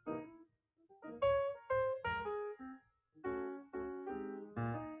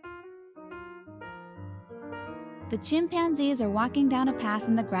 The chimpanzees are walking down a path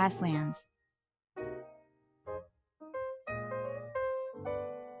in the grasslands.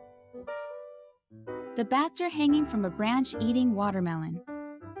 The bats are hanging from a branch eating watermelon.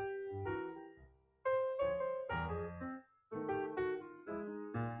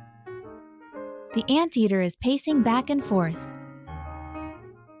 The anteater is pacing back and forth.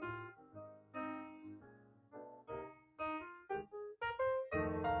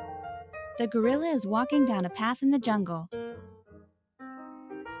 The gorilla is walking down a path in the jungle.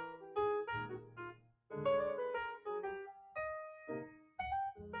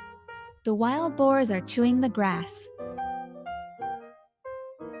 The wild boars are chewing the grass.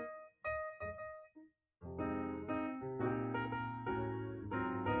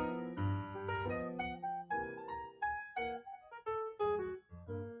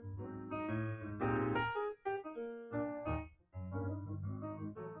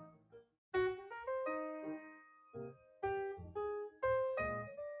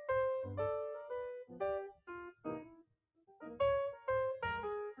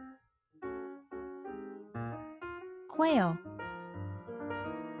 Quail.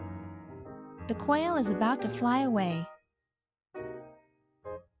 The quail is about to fly away.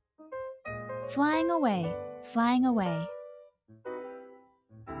 Flying away, flying away.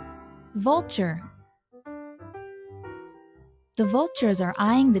 Vulture. The vultures are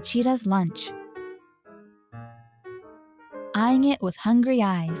eyeing the cheetah's lunch. Eyeing it with hungry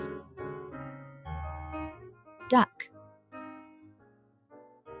eyes. Duck.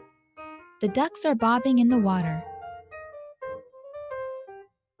 The ducks are bobbing in the water.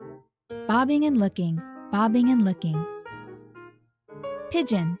 Bobbing and looking, bobbing and looking.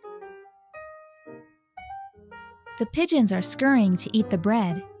 Pigeon. The pigeons are scurrying to eat the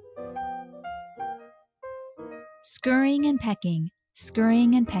bread. Scurrying and pecking,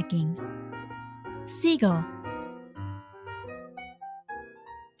 scurrying and pecking. Seagull.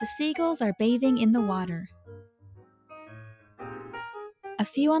 The seagulls are bathing in the water. A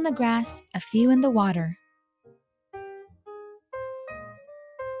few on the grass, a few in the water.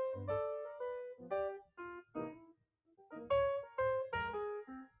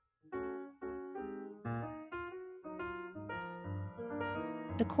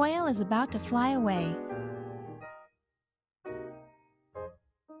 The quail is about to fly away.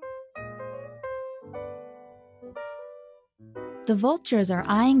 The vultures are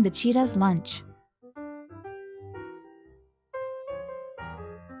eyeing the cheetah's lunch.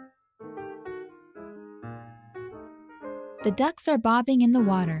 The ducks are bobbing in the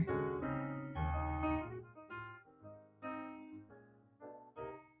water.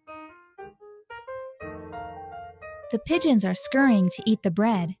 The pigeons are scurrying to eat the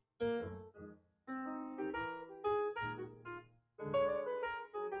bread.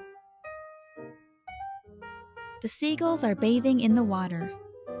 The seagulls are bathing in the water.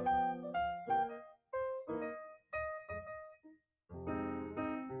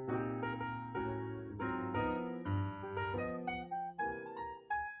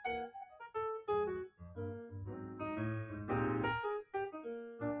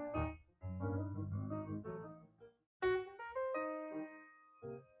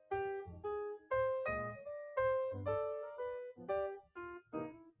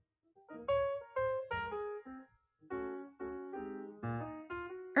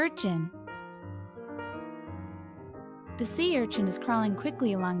 Urchin. The sea urchin is crawling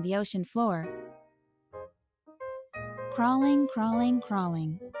quickly along the ocean floor. Crawling, crawling,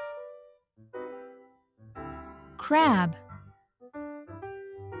 crawling. Crab.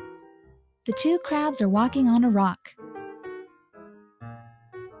 The two crabs are walking on a rock.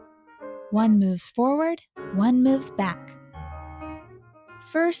 One moves forward, one moves back.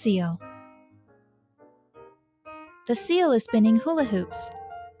 Fur seal. The seal is spinning hula hoops.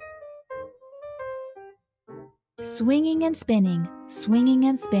 Swinging and spinning, swinging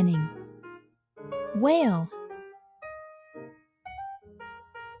and spinning. Whale.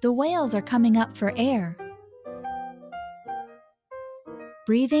 The whales are coming up for air.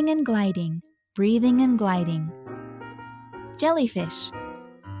 Breathing and gliding, breathing and gliding. Jellyfish.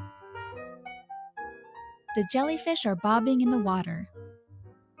 The jellyfish are bobbing in the water.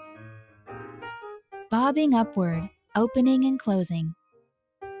 Bobbing upward, opening and closing.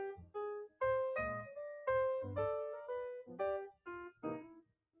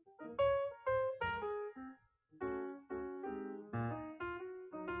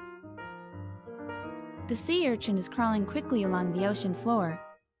 The sea urchin is crawling quickly along the ocean floor.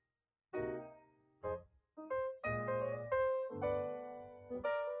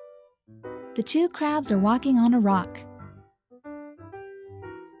 The two crabs are walking on a rock.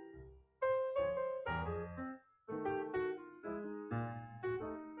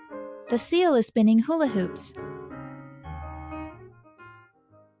 The seal is spinning hula hoops.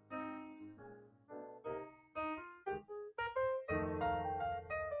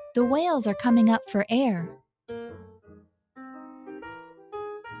 The whales are coming up for air.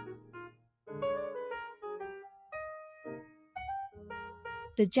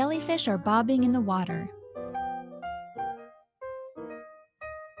 The jellyfish are bobbing in the water.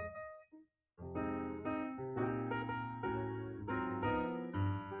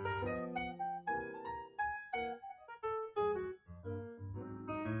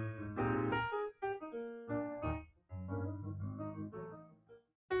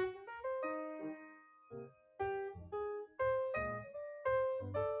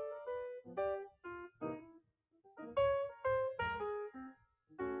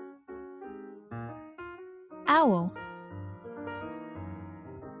 Owl.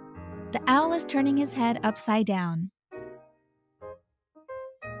 The owl is turning his head upside down.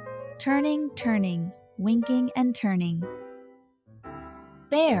 Turning, turning, winking and turning.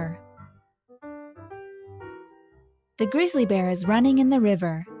 Bear. The grizzly bear is running in the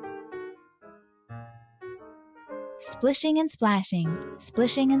river. Splishing and splashing,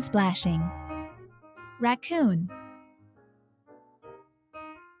 splishing and splashing. Raccoon.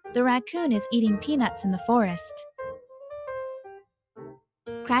 The raccoon is eating peanuts in the forest.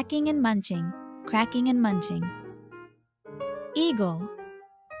 Cracking and munching, cracking and munching. Eagle.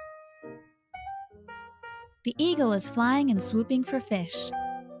 The eagle is flying and swooping for fish.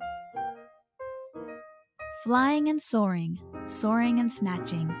 Flying and soaring, soaring and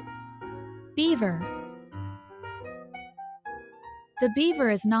snatching. Beaver. The beaver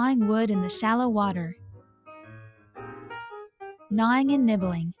is gnawing wood in the shallow water. Gnawing and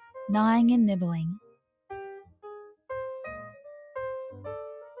nibbling, gnawing and nibbling.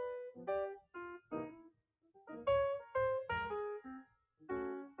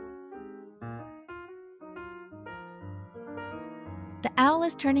 The owl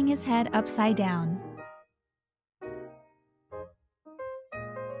is turning his head upside down.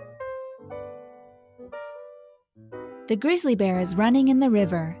 The grizzly bear is running in the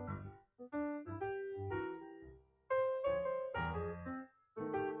river.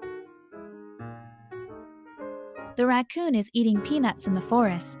 The raccoon is eating peanuts in the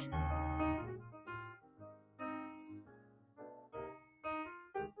forest.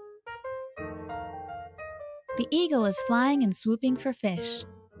 The eagle is flying and swooping for fish.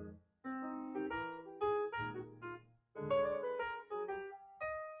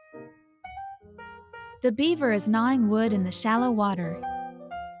 The beaver is gnawing wood in the shallow water.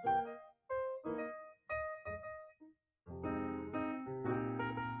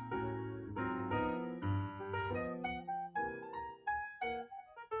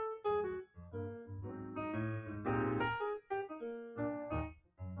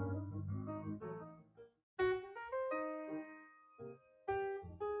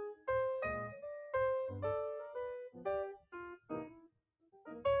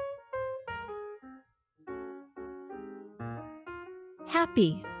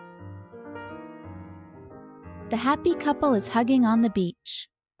 Happy. The happy couple is hugging on the beach.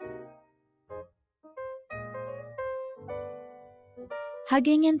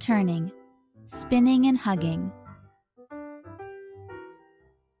 Hugging and turning, spinning and hugging.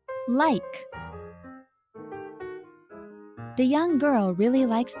 Like. The young girl really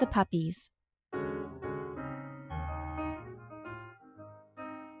likes the puppies.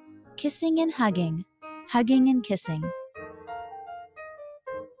 Kissing and hugging, hugging and kissing.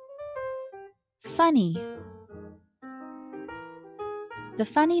 Funny. The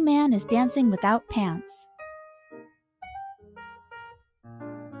funny man is dancing without pants.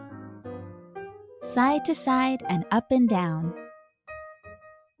 Side to side and up and down.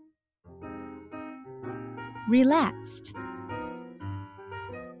 Relaxed.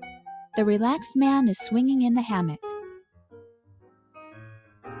 The relaxed man is swinging in the hammock.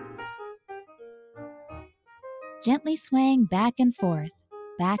 Gently swaying back and forth,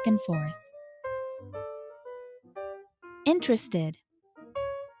 back and forth. Interested.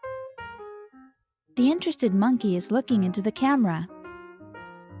 The interested monkey is looking into the camera.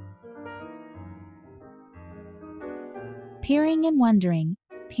 Peering and wondering,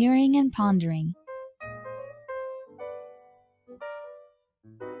 peering and pondering.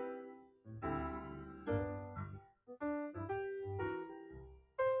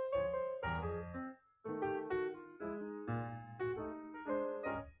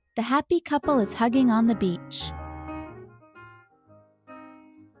 The happy couple is hugging on the beach.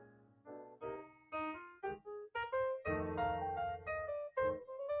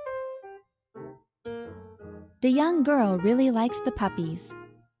 The young girl really likes the puppies.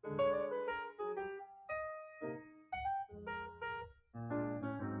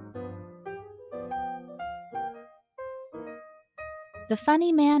 The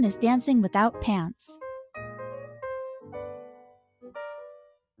funny man is dancing without pants.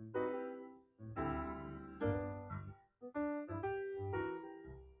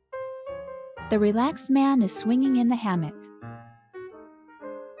 The relaxed man is swinging in the hammock.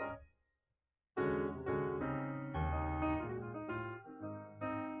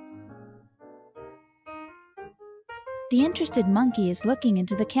 The interested monkey is looking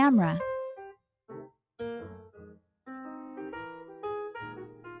into the camera.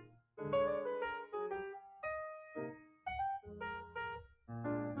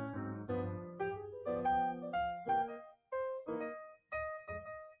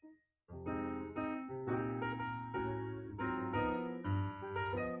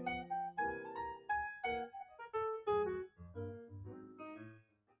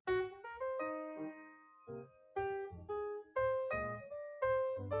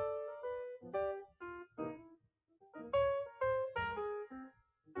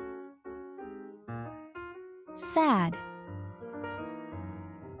 Sad.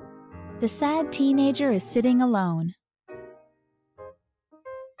 The sad teenager is sitting alone.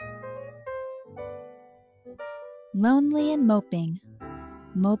 Lonely and moping,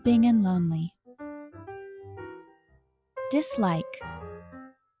 moping and lonely. Dislike.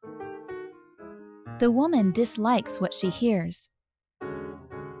 The woman dislikes what she hears.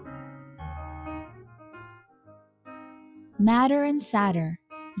 Madder and sadder,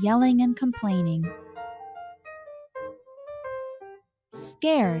 yelling and complaining.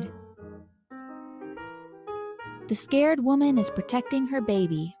 Scared. The scared woman is protecting her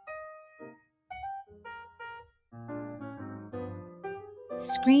baby.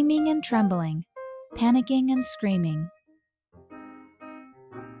 Screaming and trembling, panicking and screaming.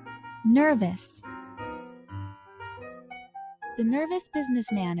 Nervous. The nervous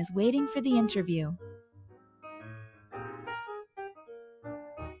businessman is waiting for the interview.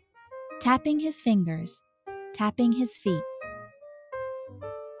 Tapping his fingers, tapping his feet.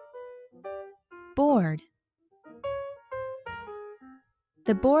 Bored.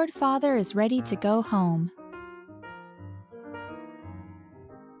 The bored father is ready to go home.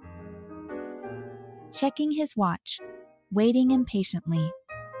 Checking his watch, waiting impatiently.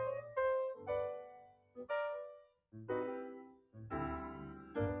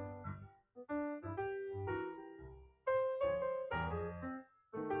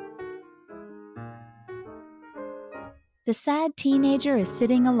 The sad teenager is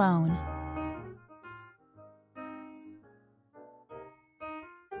sitting alone.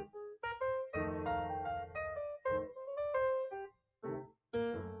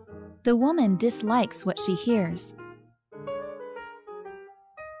 The woman dislikes what she hears.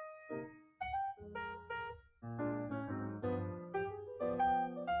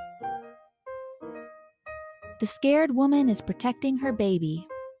 The scared woman is protecting her baby.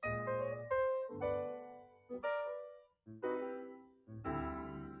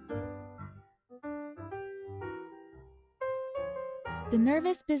 The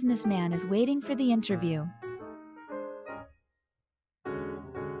nervous businessman is waiting for the interview.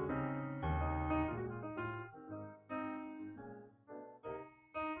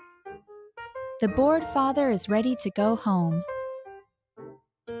 The bored father is ready to go home.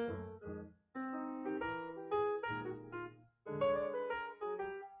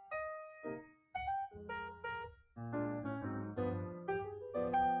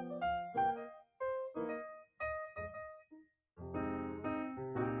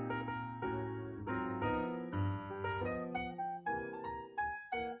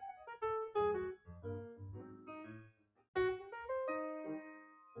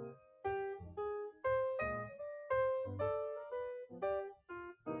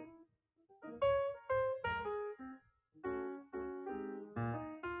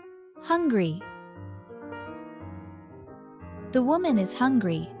 Hungry. The woman is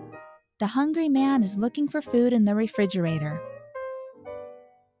hungry. The hungry man is looking for food in the refrigerator.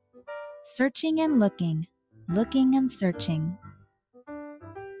 Searching and looking, looking and searching.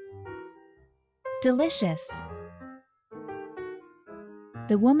 Delicious.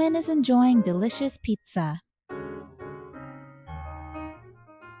 The woman is enjoying delicious pizza.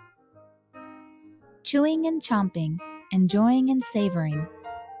 Chewing and chomping, enjoying and savoring.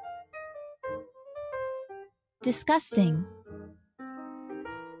 Disgusting.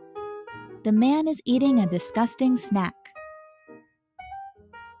 The man is eating a disgusting snack.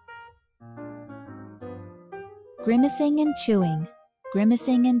 Grimacing and chewing,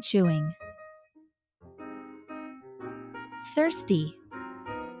 grimacing and chewing. Thirsty.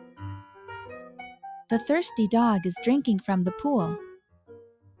 The thirsty dog is drinking from the pool.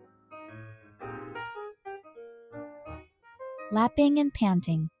 lapping and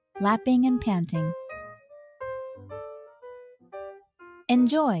panting, lapping and panting.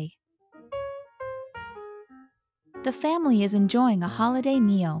 Enjoy. The family is enjoying a holiday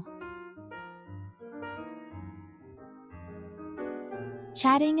meal.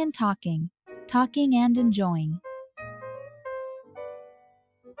 Chatting and talking, talking and enjoying.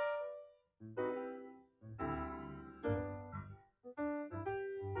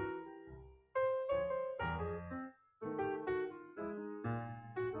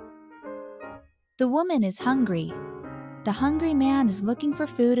 The woman is hungry. The hungry man is looking for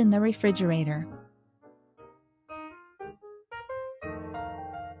food in the refrigerator.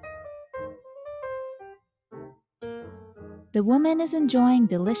 The woman is enjoying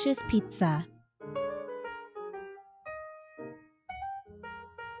delicious pizza.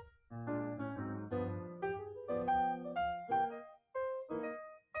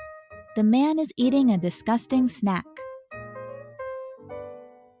 The man is eating a disgusting snack.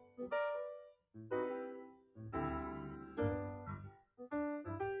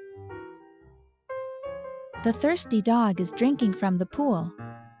 The thirsty dog is drinking from the pool.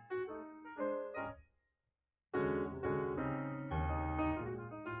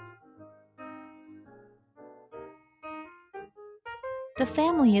 The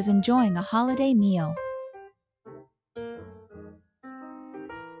family is enjoying a holiday meal.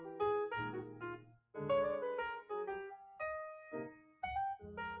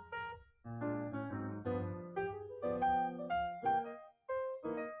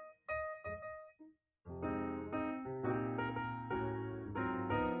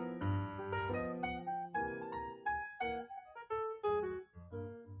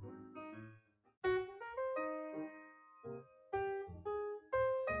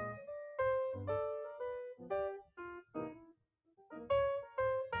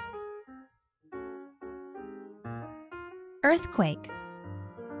 Earthquake.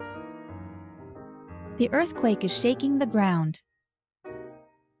 The earthquake is shaking the ground.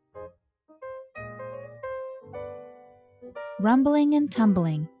 Rumbling and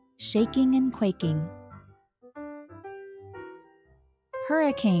tumbling, shaking and quaking.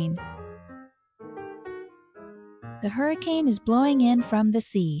 Hurricane. The hurricane is blowing in from the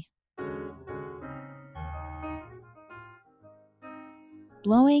sea.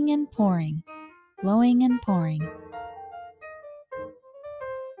 Blowing and pouring, blowing and pouring.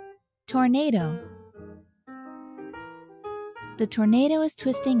 Tornado. The tornado is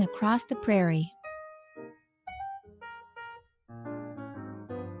twisting across the prairie.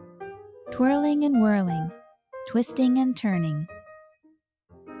 Twirling and whirling, twisting and turning.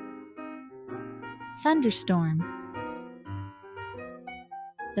 Thunderstorm.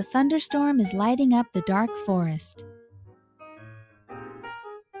 The thunderstorm is lighting up the dark forest.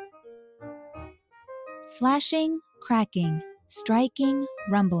 Flashing, cracking, striking,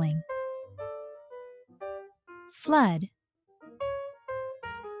 rumbling. Flood.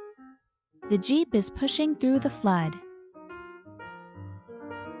 The Jeep is pushing through the flood.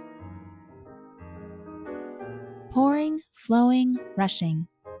 Pouring, flowing, rushing.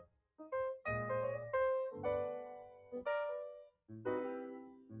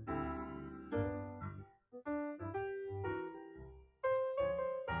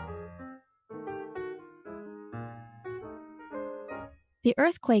 The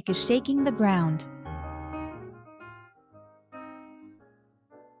earthquake is shaking the ground.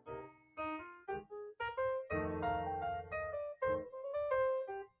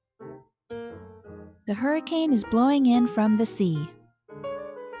 The hurricane is blowing in from the sea.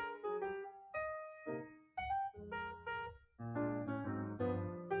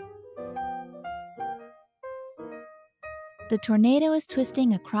 The tornado is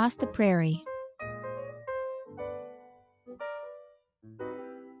twisting across the prairie.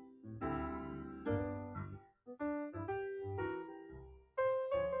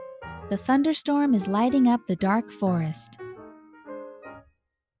 The thunderstorm is lighting up the dark forest.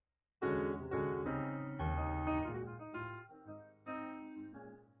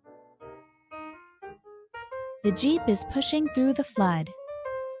 The Jeep is pushing through the flood.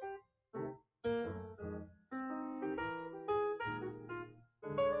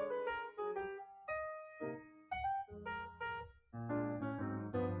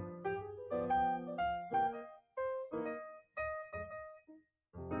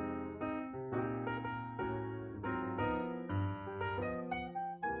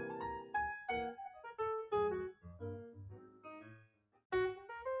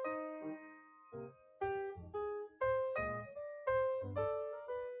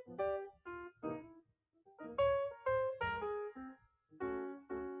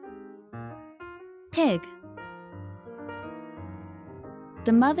 Pig.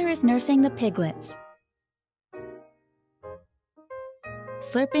 The mother is nursing the piglets.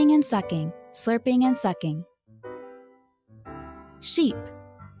 Slurping and sucking, slurping and sucking. Sheep.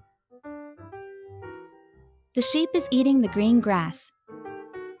 The sheep is eating the green grass.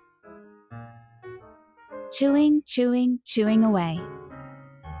 Chewing, chewing, chewing away.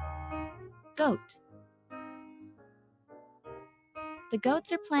 Goat. The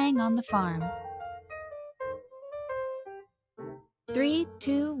goats are playing on the farm. 3,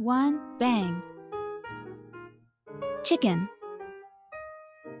 2, 1, bang. Chicken.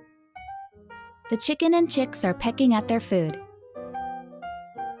 The chicken and chicks are pecking at their food.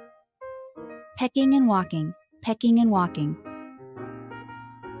 Pecking and walking, pecking and walking.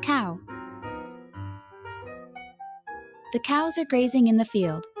 Cow. The cows are grazing in the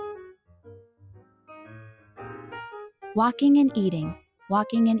field. Walking and eating,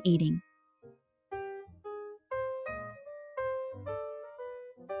 walking and eating.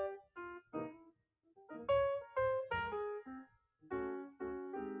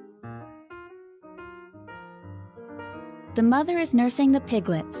 The mother is nursing the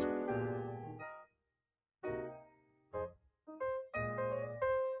piglets.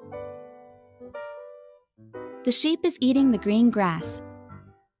 The sheep is eating the green grass.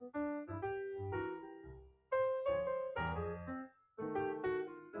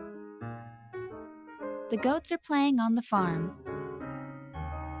 The goats are playing on the farm.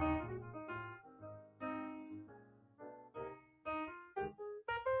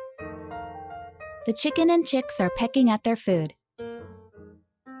 The chicken and chicks are pecking at their food.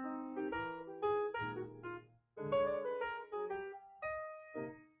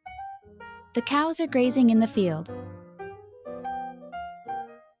 The cows are grazing in the field.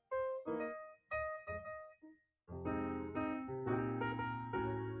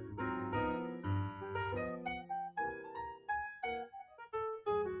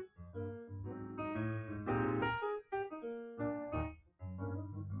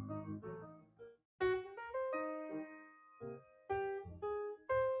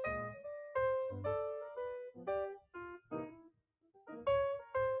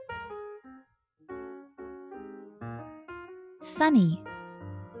 Sunny.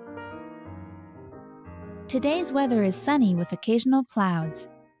 Today's weather is sunny with occasional clouds.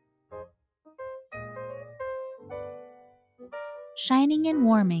 Shining and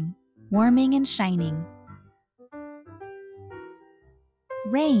warming, warming and shining.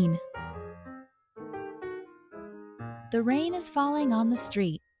 Rain. The rain is falling on the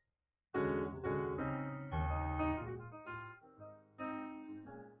street.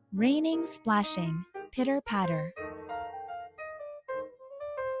 Raining, splashing, pitter-patter.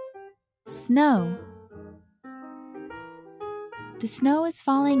 Snow. The snow is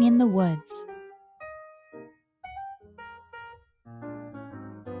falling in the woods.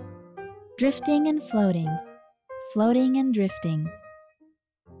 Drifting and floating, floating and drifting.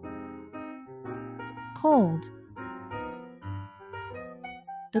 Cold.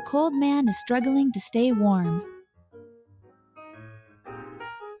 The cold man is struggling to stay warm.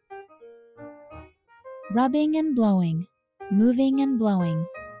 Rubbing and blowing, moving and blowing.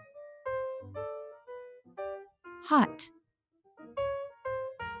 Hot.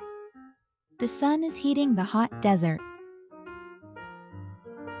 The sun is heating the hot desert.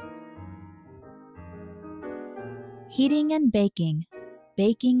 Heating and baking,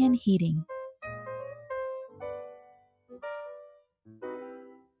 baking and heating.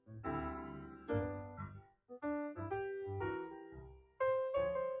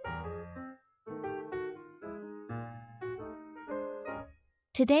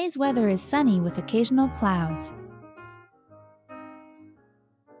 Today's weather is sunny with occasional clouds.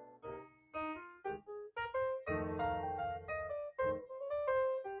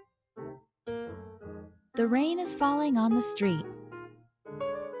 The rain is falling on the street.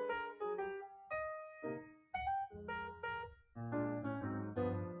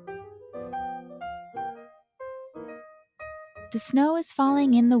 The snow is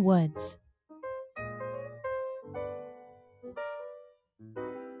falling in the woods.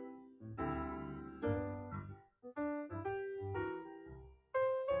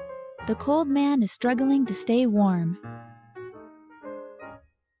 The cold man is struggling to stay warm.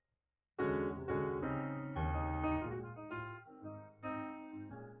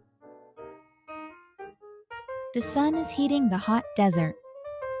 The sun is heating the hot desert.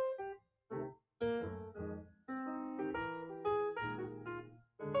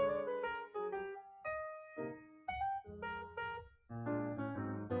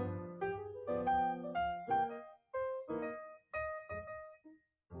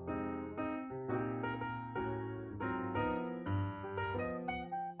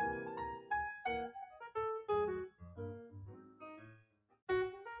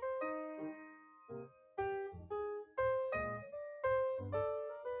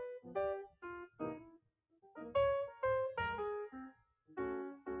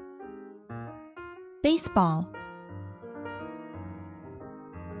 Baseball.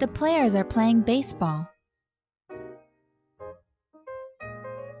 The players are playing baseball.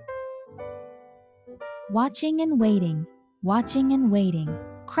 Watching and waiting, watching and waiting.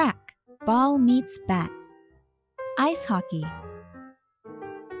 Crack, ball meets bat. Ice hockey.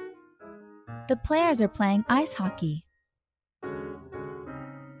 The players are playing ice hockey.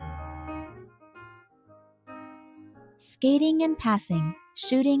 Skating and passing,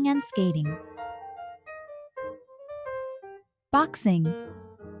 shooting and skating. Boxing.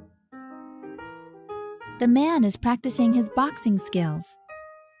 The man is practicing his boxing skills.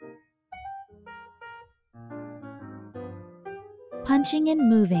 Punching and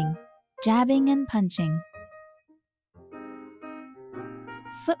moving, jabbing and punching.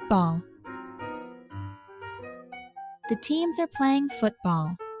 Football. The teams are playing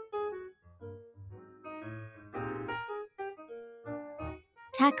football.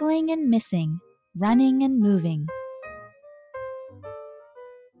 Tackling and missing, running and moving.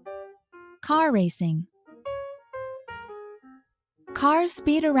 Car racing. Cars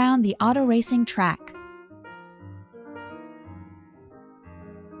speed around the auto racing track.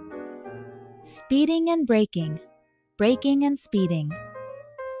 Speeding and braking, braking and speeding.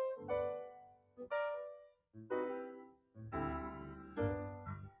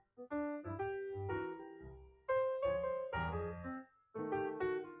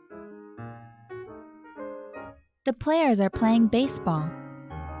 The players are playing baseball.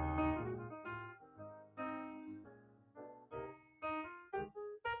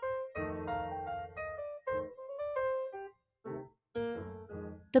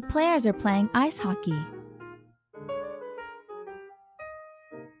 The players are playing ice hockey.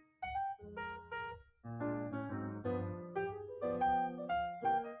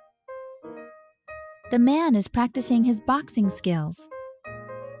 The man is practicing his boxing skills.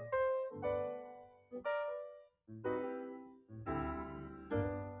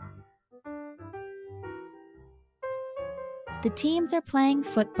 The teams are playing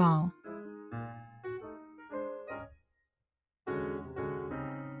football.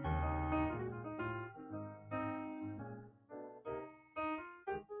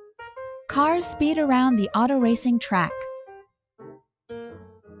 Cars speed around the auto racing track.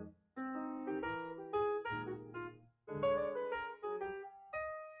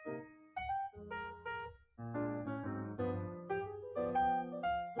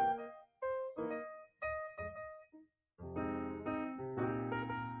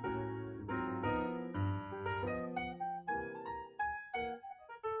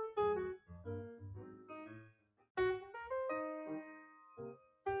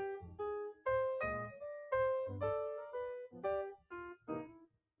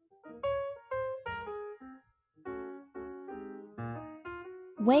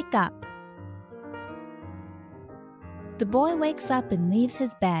 Wake up. The boy wakes up and leaves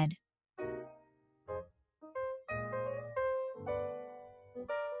his bed.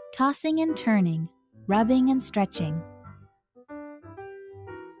 Tossing and turning, rubbing and stretching.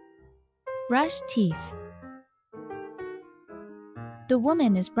 Brush teeth. The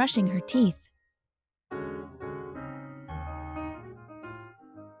woman is brushing her teeth.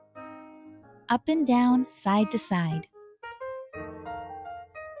 Up and down, side to side.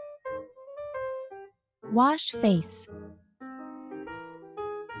 Wash face.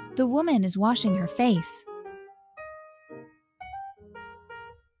 The woman is washing her face.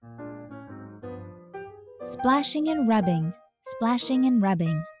 Splashing and rubbing, splashing and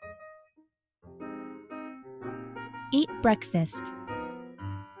rubbing. Eat breakfast.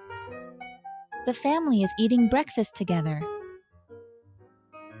 The family is eating breakfast together.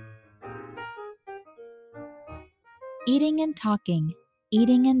 Eating and talking,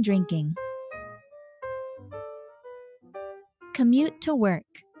 eating and drinking. Commute to work.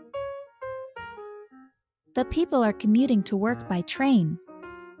 The people are commuting to work by train.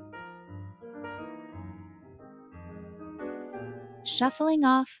 Shuffling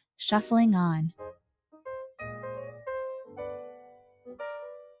off, shuffling on.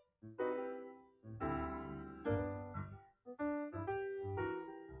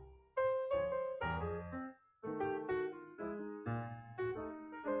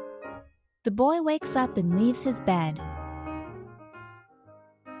 The boy wakes up and leaves his bed.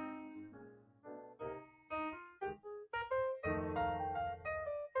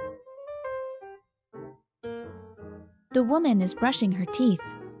 The woman is brushing her teeth.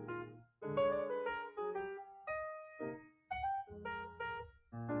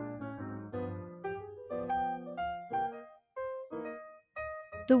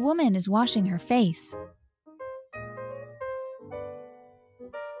 The woman is washing her face.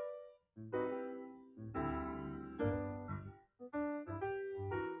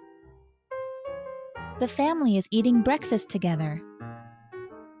 The family is eating breakfast together.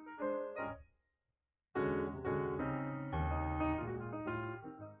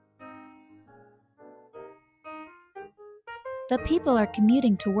 The people are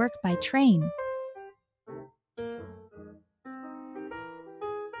commuting to work by train.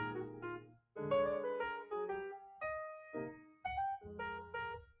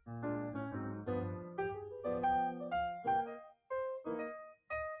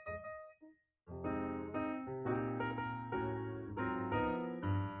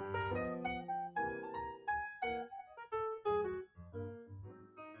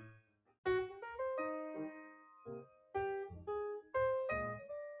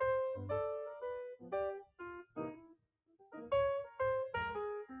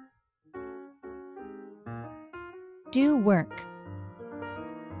 Do work.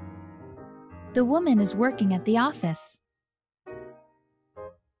 The woman is working at the office.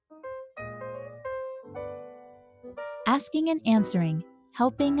 Asking and answering,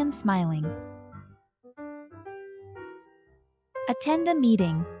 helping and smiling. Attend a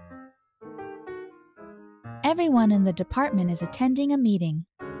meeting. Everyone in the department is attending a meeting.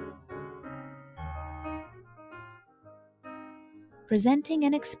 Presenting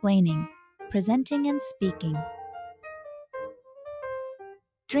and explaining, presenting and speaking.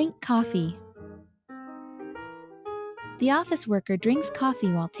 Drink coffee. The office worker drinks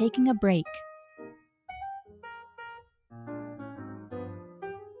coffee while taking a break.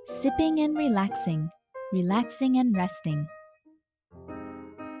 Sipping and relaxing, relaxing and resting.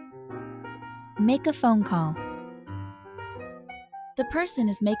 Make a phone call. The person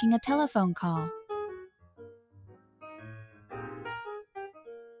is making a telephone call.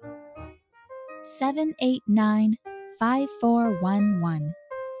 Seven, 8, 9, 5, 4, 1, 1.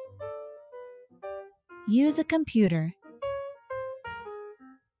 Use a computer.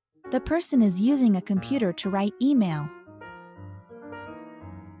 The person is using a computer to write email.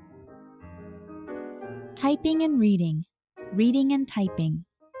 Typing and reading, reading and typing.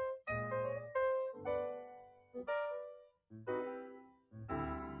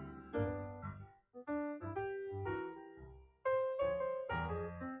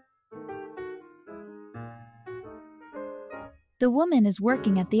 The woman is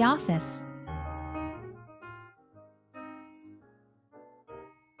working at the office.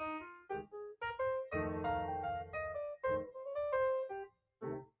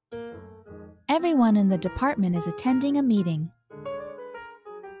 Everyone in the department is attending a meeting.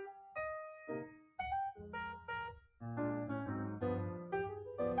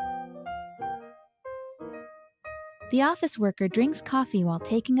 The office worker drinks coffee while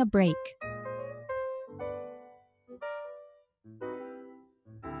taking a break.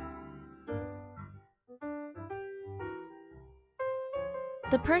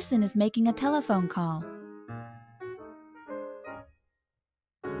 The person is making a telephone call.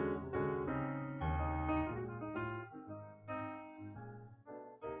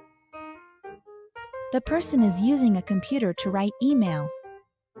 The person is using a computer to write email.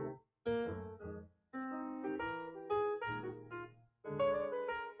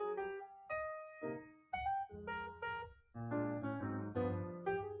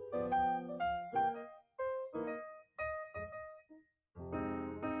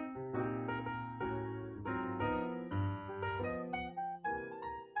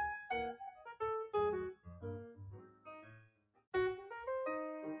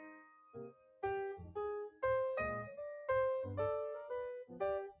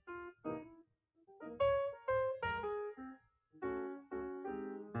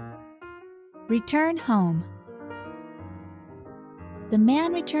 Return home. The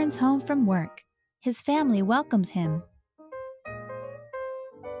man returns home from work. His family welcomes him.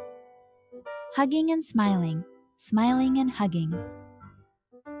 Hugging and smiling, smiling and hugging.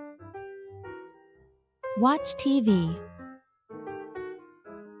 Watch TV.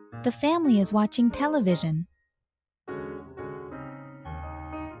 The family is watching television.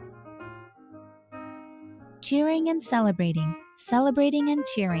 Cheering and celebrating, celebrating and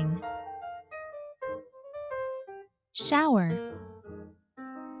cheering. Shower.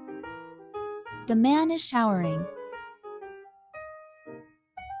 The man is showering.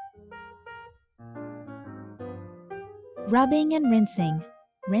 Rubbing and rinsing,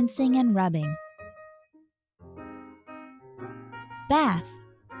 rinsing and rubbing. Bath.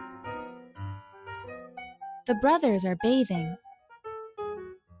 The brothers are bathing.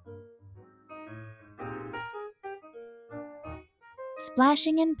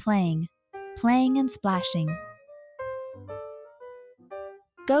 Splashing and playing, playing and splashing.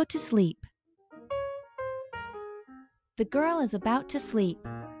 Go to sleep. The girl is about to sleep.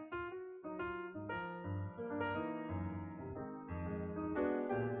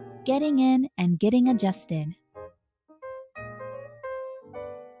 getting in and getting adjusted.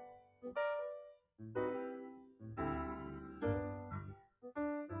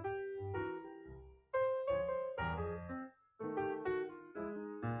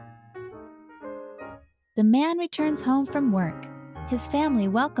 The man returns home from work. His family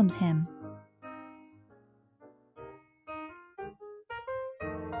welcomes him.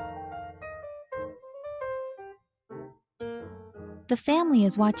 The family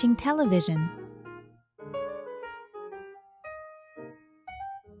is watching television.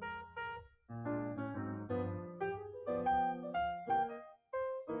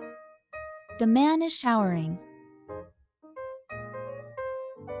 The man is showering.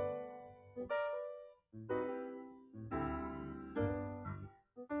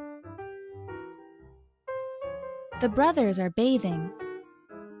 The brothers are bathing.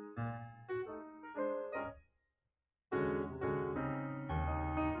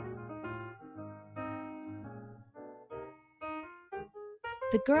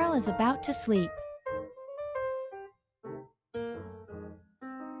 The girl is about to sleep.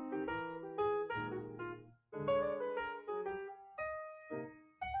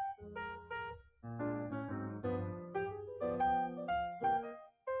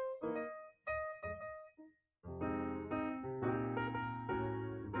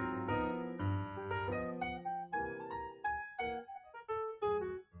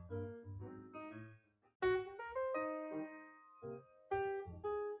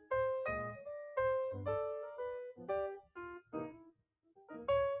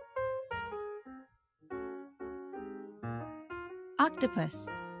 Octopus.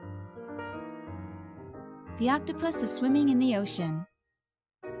 The octopus is swimming in the ocean.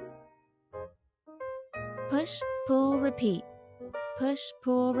 Push, pull, repeat. Push,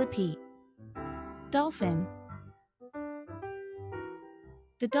 pull, repeat. Dolphin.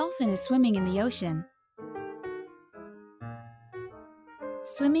 The dolphin is swimming in the ocean.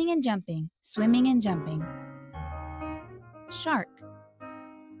 Swimming and jumping, swimming and jumping. Shark.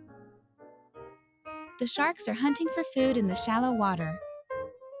 The sharks are hunting for food in the shallow water.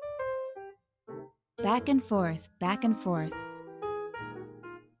 Back and forth, back and forth.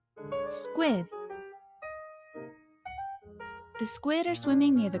 Squid. The squid are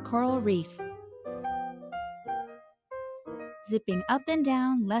swimming near the coral reef. Zipping up and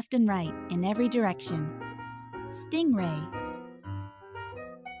down, left and right, in every direction. Stingray.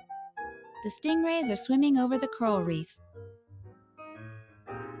 The stingrays are swimming over the coral reef.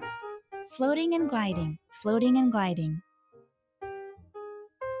 Floating and gliding, floating and gliding.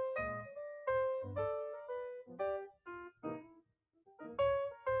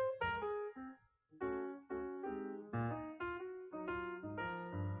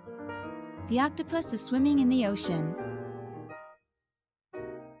 The octopus is swimming in the ocean.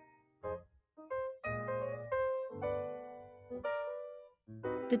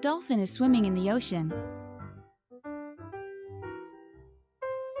 The dolphin is swimming in the ocean.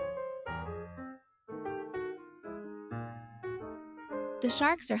 The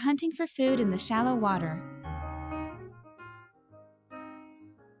sharks are hunting for food in the shallow water.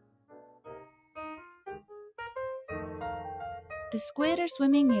 The squid are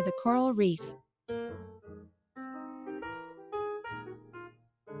swimming near the coral reef.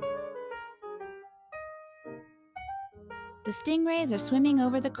 The stingrays are swimming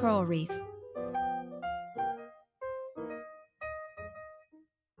over the coral reef.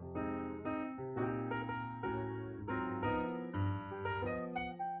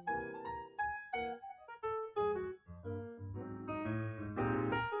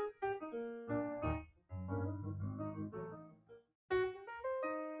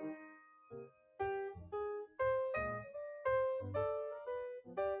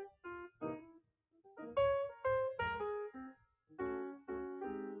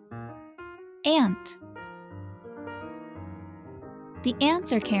 Ant. The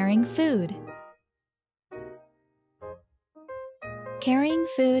ants are carrying food. Carrying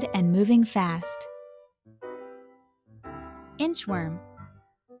food and moving fast. Inchworm.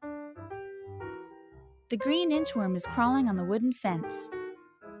 The green inchworm is crawling on the wooden fence.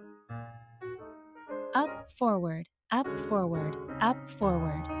 Up, forward, up, forward, up,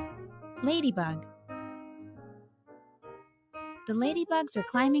 forward. Ladybug. The ladybugs are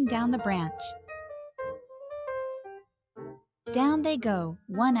climbing down the branch. Down they go,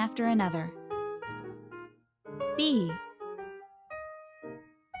 one after another. Bee.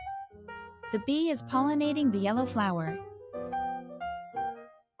 The bee is pollinating the yellow flower.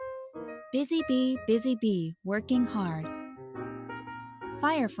 Busy bee, working hard.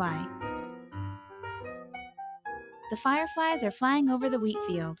 Firefly. The fireflies are flying over the wheat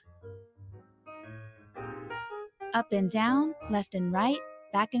field. Up and down, left and right,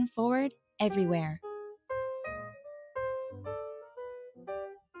 back and forward, everywhere.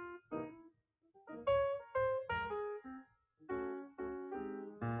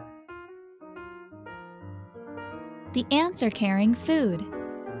 The ants are carrying food.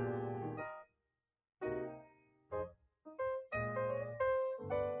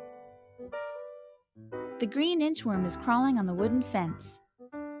 The green inchworm is crawling on the wooden fence.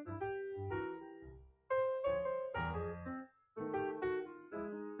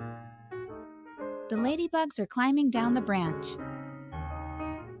 The ladybugs are climbing down the branch.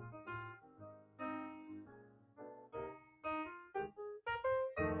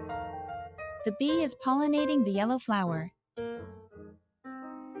 The bee is pollinating the yellow flower.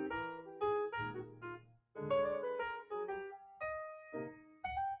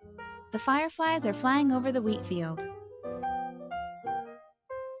 The fireflies are flying over the wheat field.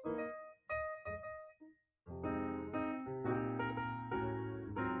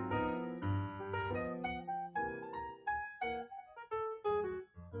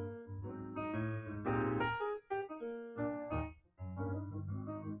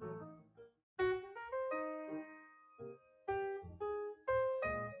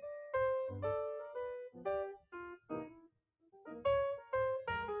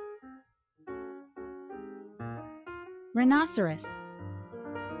 Rhinoceros.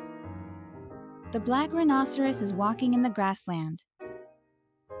 The black rhinoceros is walking in the grassland.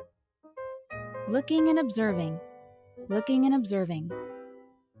 Looking and observing, looking and observing.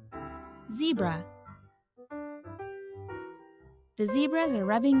 Zebra. The zebras are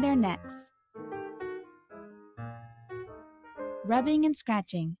rubbing their necks. Rubbing and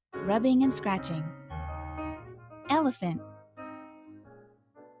scratching, rubbing and scratching. Elephant.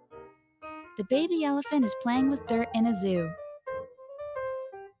 The baby elephant is playing with dirt in a zoo.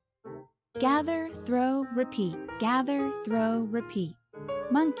 Gather, throw, repeat. Gather, throw, repeat.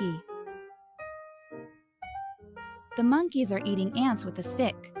 Monkey. The monkeys are eating ants with a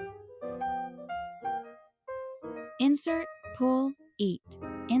stick. Insert, pull, eat.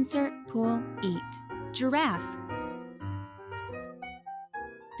 Insert, pull, eat. Giraffe.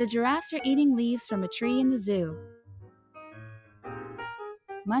 The giraffes are eating leaves from a tree in the zoo.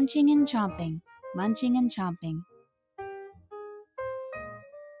 Munching and chomping, munching and chomping.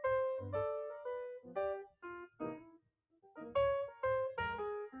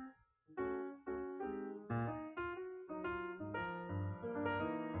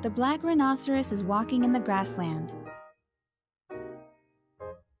 The black rhinoceros is walking in the grassland.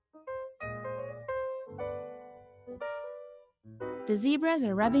 The zebras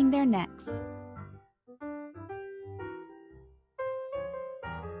are rubbing their necks.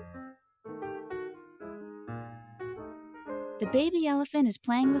 The baby elephant is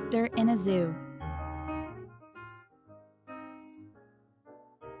playing with dirt in a zoo.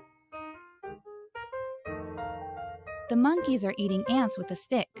 The monkeys are eating ants with a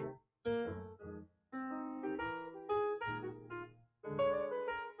stick.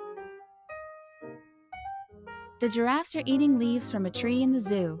 The giraffes are eating leaves from a tree in the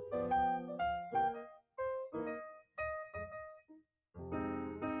zoo.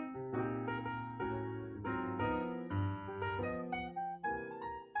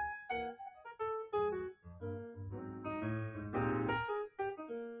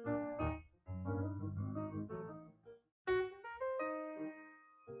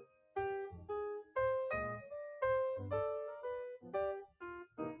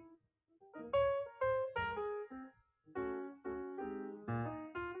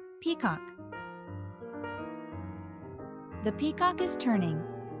 Peacock. The peacock is turning.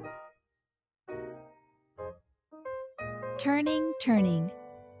 Turning, turning,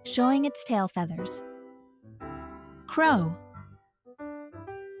 showing its tail feathers. Crow.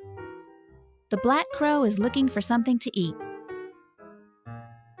 The black crow is looking for something to eat.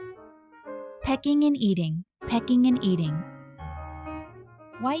 Pecking and eating, pecking and eating.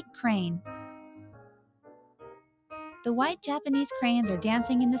 White crane. The white Japanese cranes are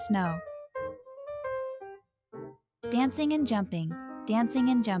dancing in the snow. Dancing and jumping, dancing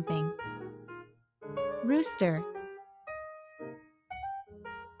and jumping. Rooster.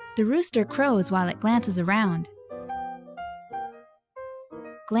 The rooster crows while it glances around.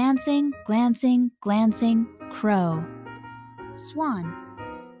 Glancing, glancing, glancing, crow. Swan.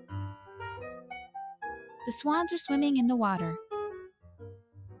 The swans are swimming in the water.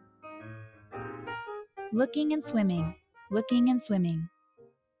 Looking and swimming, looking and swimming.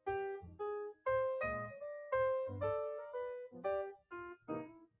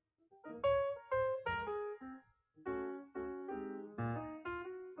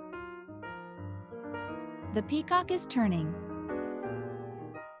 The peacock is turning.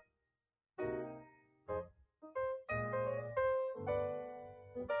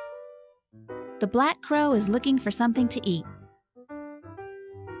 The black crow is looking for something to eat.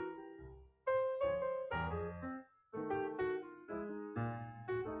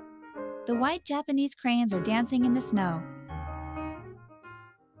 The white Japanese cranes are dancing in the snow.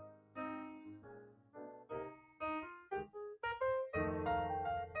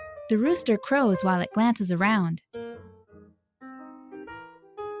 The rooster crows while it glances around.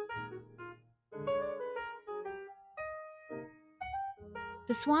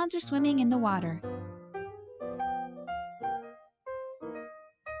 The swans are swimming in the water.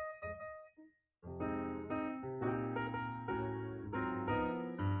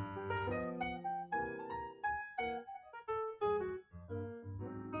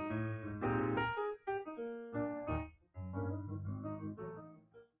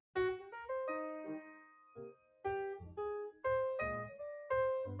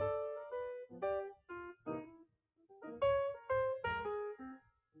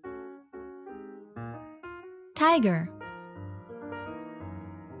 Tiger.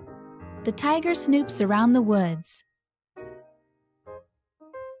 The tiger snoops around the woods.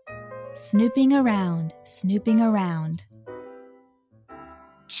 Snooping around, snooping around.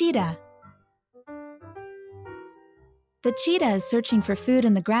 Cheetah. The cheetah is searching for food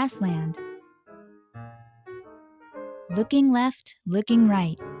in the grassland. Looking left, looking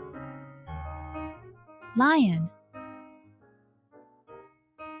right. Lion.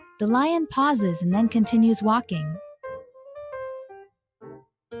 The lion pauses and then continues walking.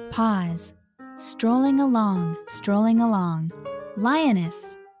 Pause. Strolling along, strolling along.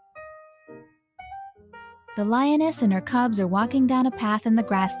 Lioness. The lioness and her cubs are walking down a path in the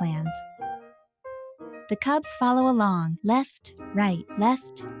grasslands. The cubs follow along, left, right,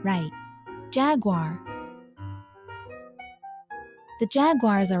 left, right. Jaguar. The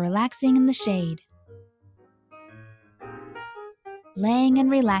jaguars are relaxing in the shade. Laying and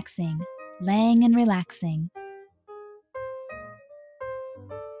relaxing, laying and relaxing.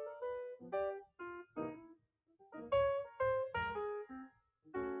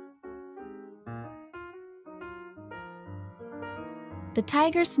 The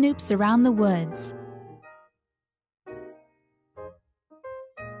tiger snoops around the woods.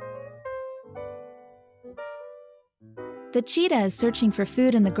 The cheetah is searching for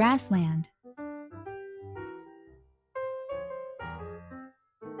food in the grassland.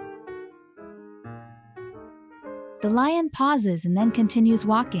 The lion pauses and then continues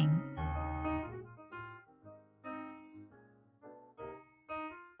walking.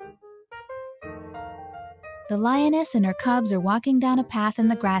 The lioness and her cubs are walking down a path in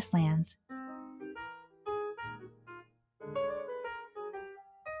the grasslands.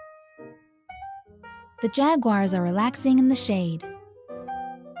 The jaguars are relaxing in the shade.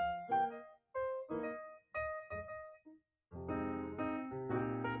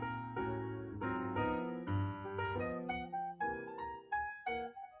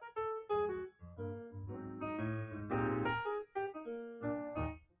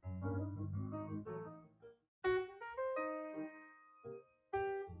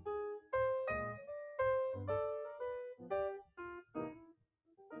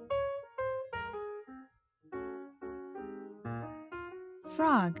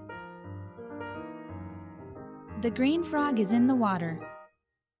 Frog. The green frog is in the water.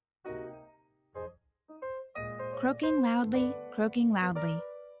 Croaking loudly, croaking loudly.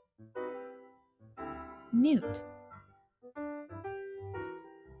 Newt.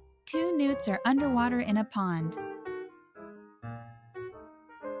 Two newts are underwater in a pond.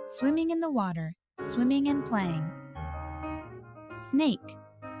 Swimming in the water, swimming and playing. Snake.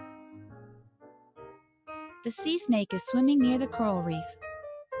 The sea snake is swimming near the coral reef.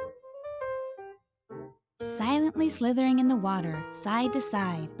 Silently slithering in the water, side to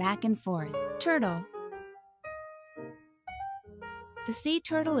side, back and forth. Turtle. The sea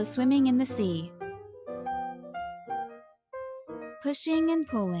turtle is swimming in the sea. Pushing and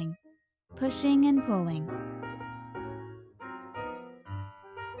pulling, pushing and pulling.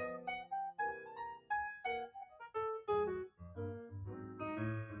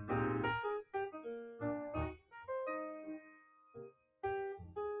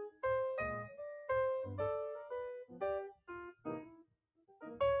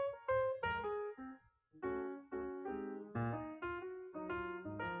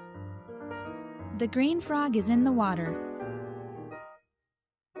 The green frog is in the water.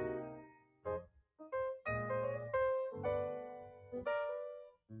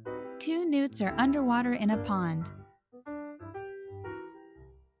 Two newts are underwater in a pond.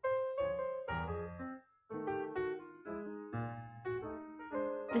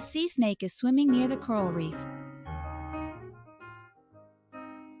 The sea snake is swimming near the coral reef.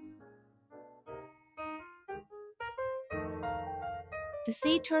 The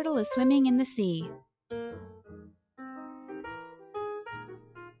sea turtle is swimming in the sea.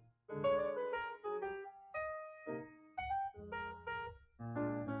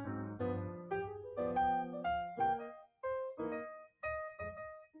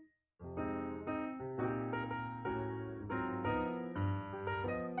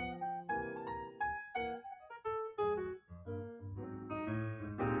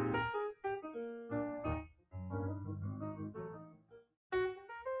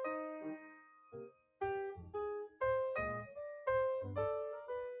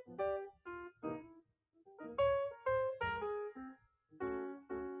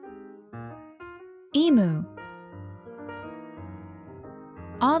 Emu.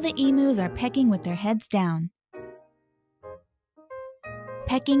 All the emus are pecking with their heads down.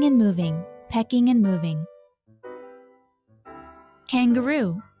 Pecking and moving, pecking and moving.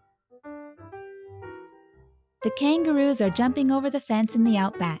 Kangaroo. The kangaroos are jumping over the fence in the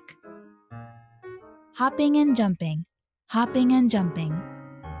outback. Hopping and jumping, hopping and jumping.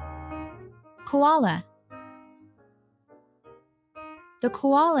 Koala. The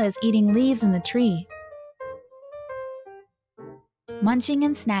koala is eating leaves in the tree. Munching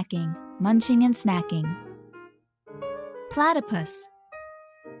and snacking, munching and snacking. Platypus.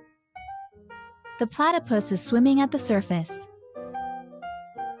 The platypus is swimming at the surface.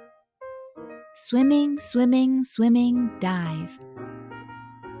 Swimming, swimming, swimming, dive.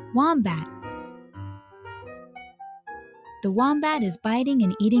 Wombat. The wombat is biting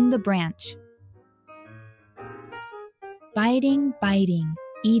and eating the branch. Biting, biting,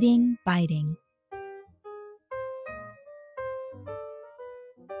 eating, biting.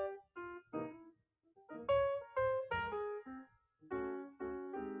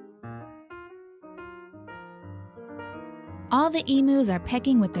 All the emus are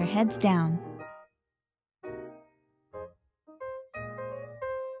pecking with their heads down.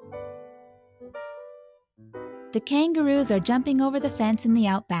 The kangaroos are jumping over the fence in the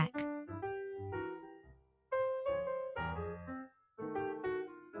outback.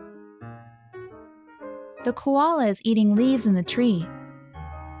 The koala is eating leaves in the tree.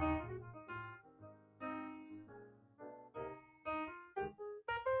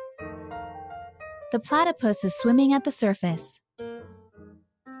 The platypus is swimming at the surface.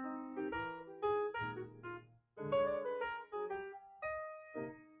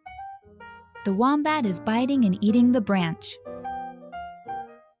 The wombat is biting and eating the branch.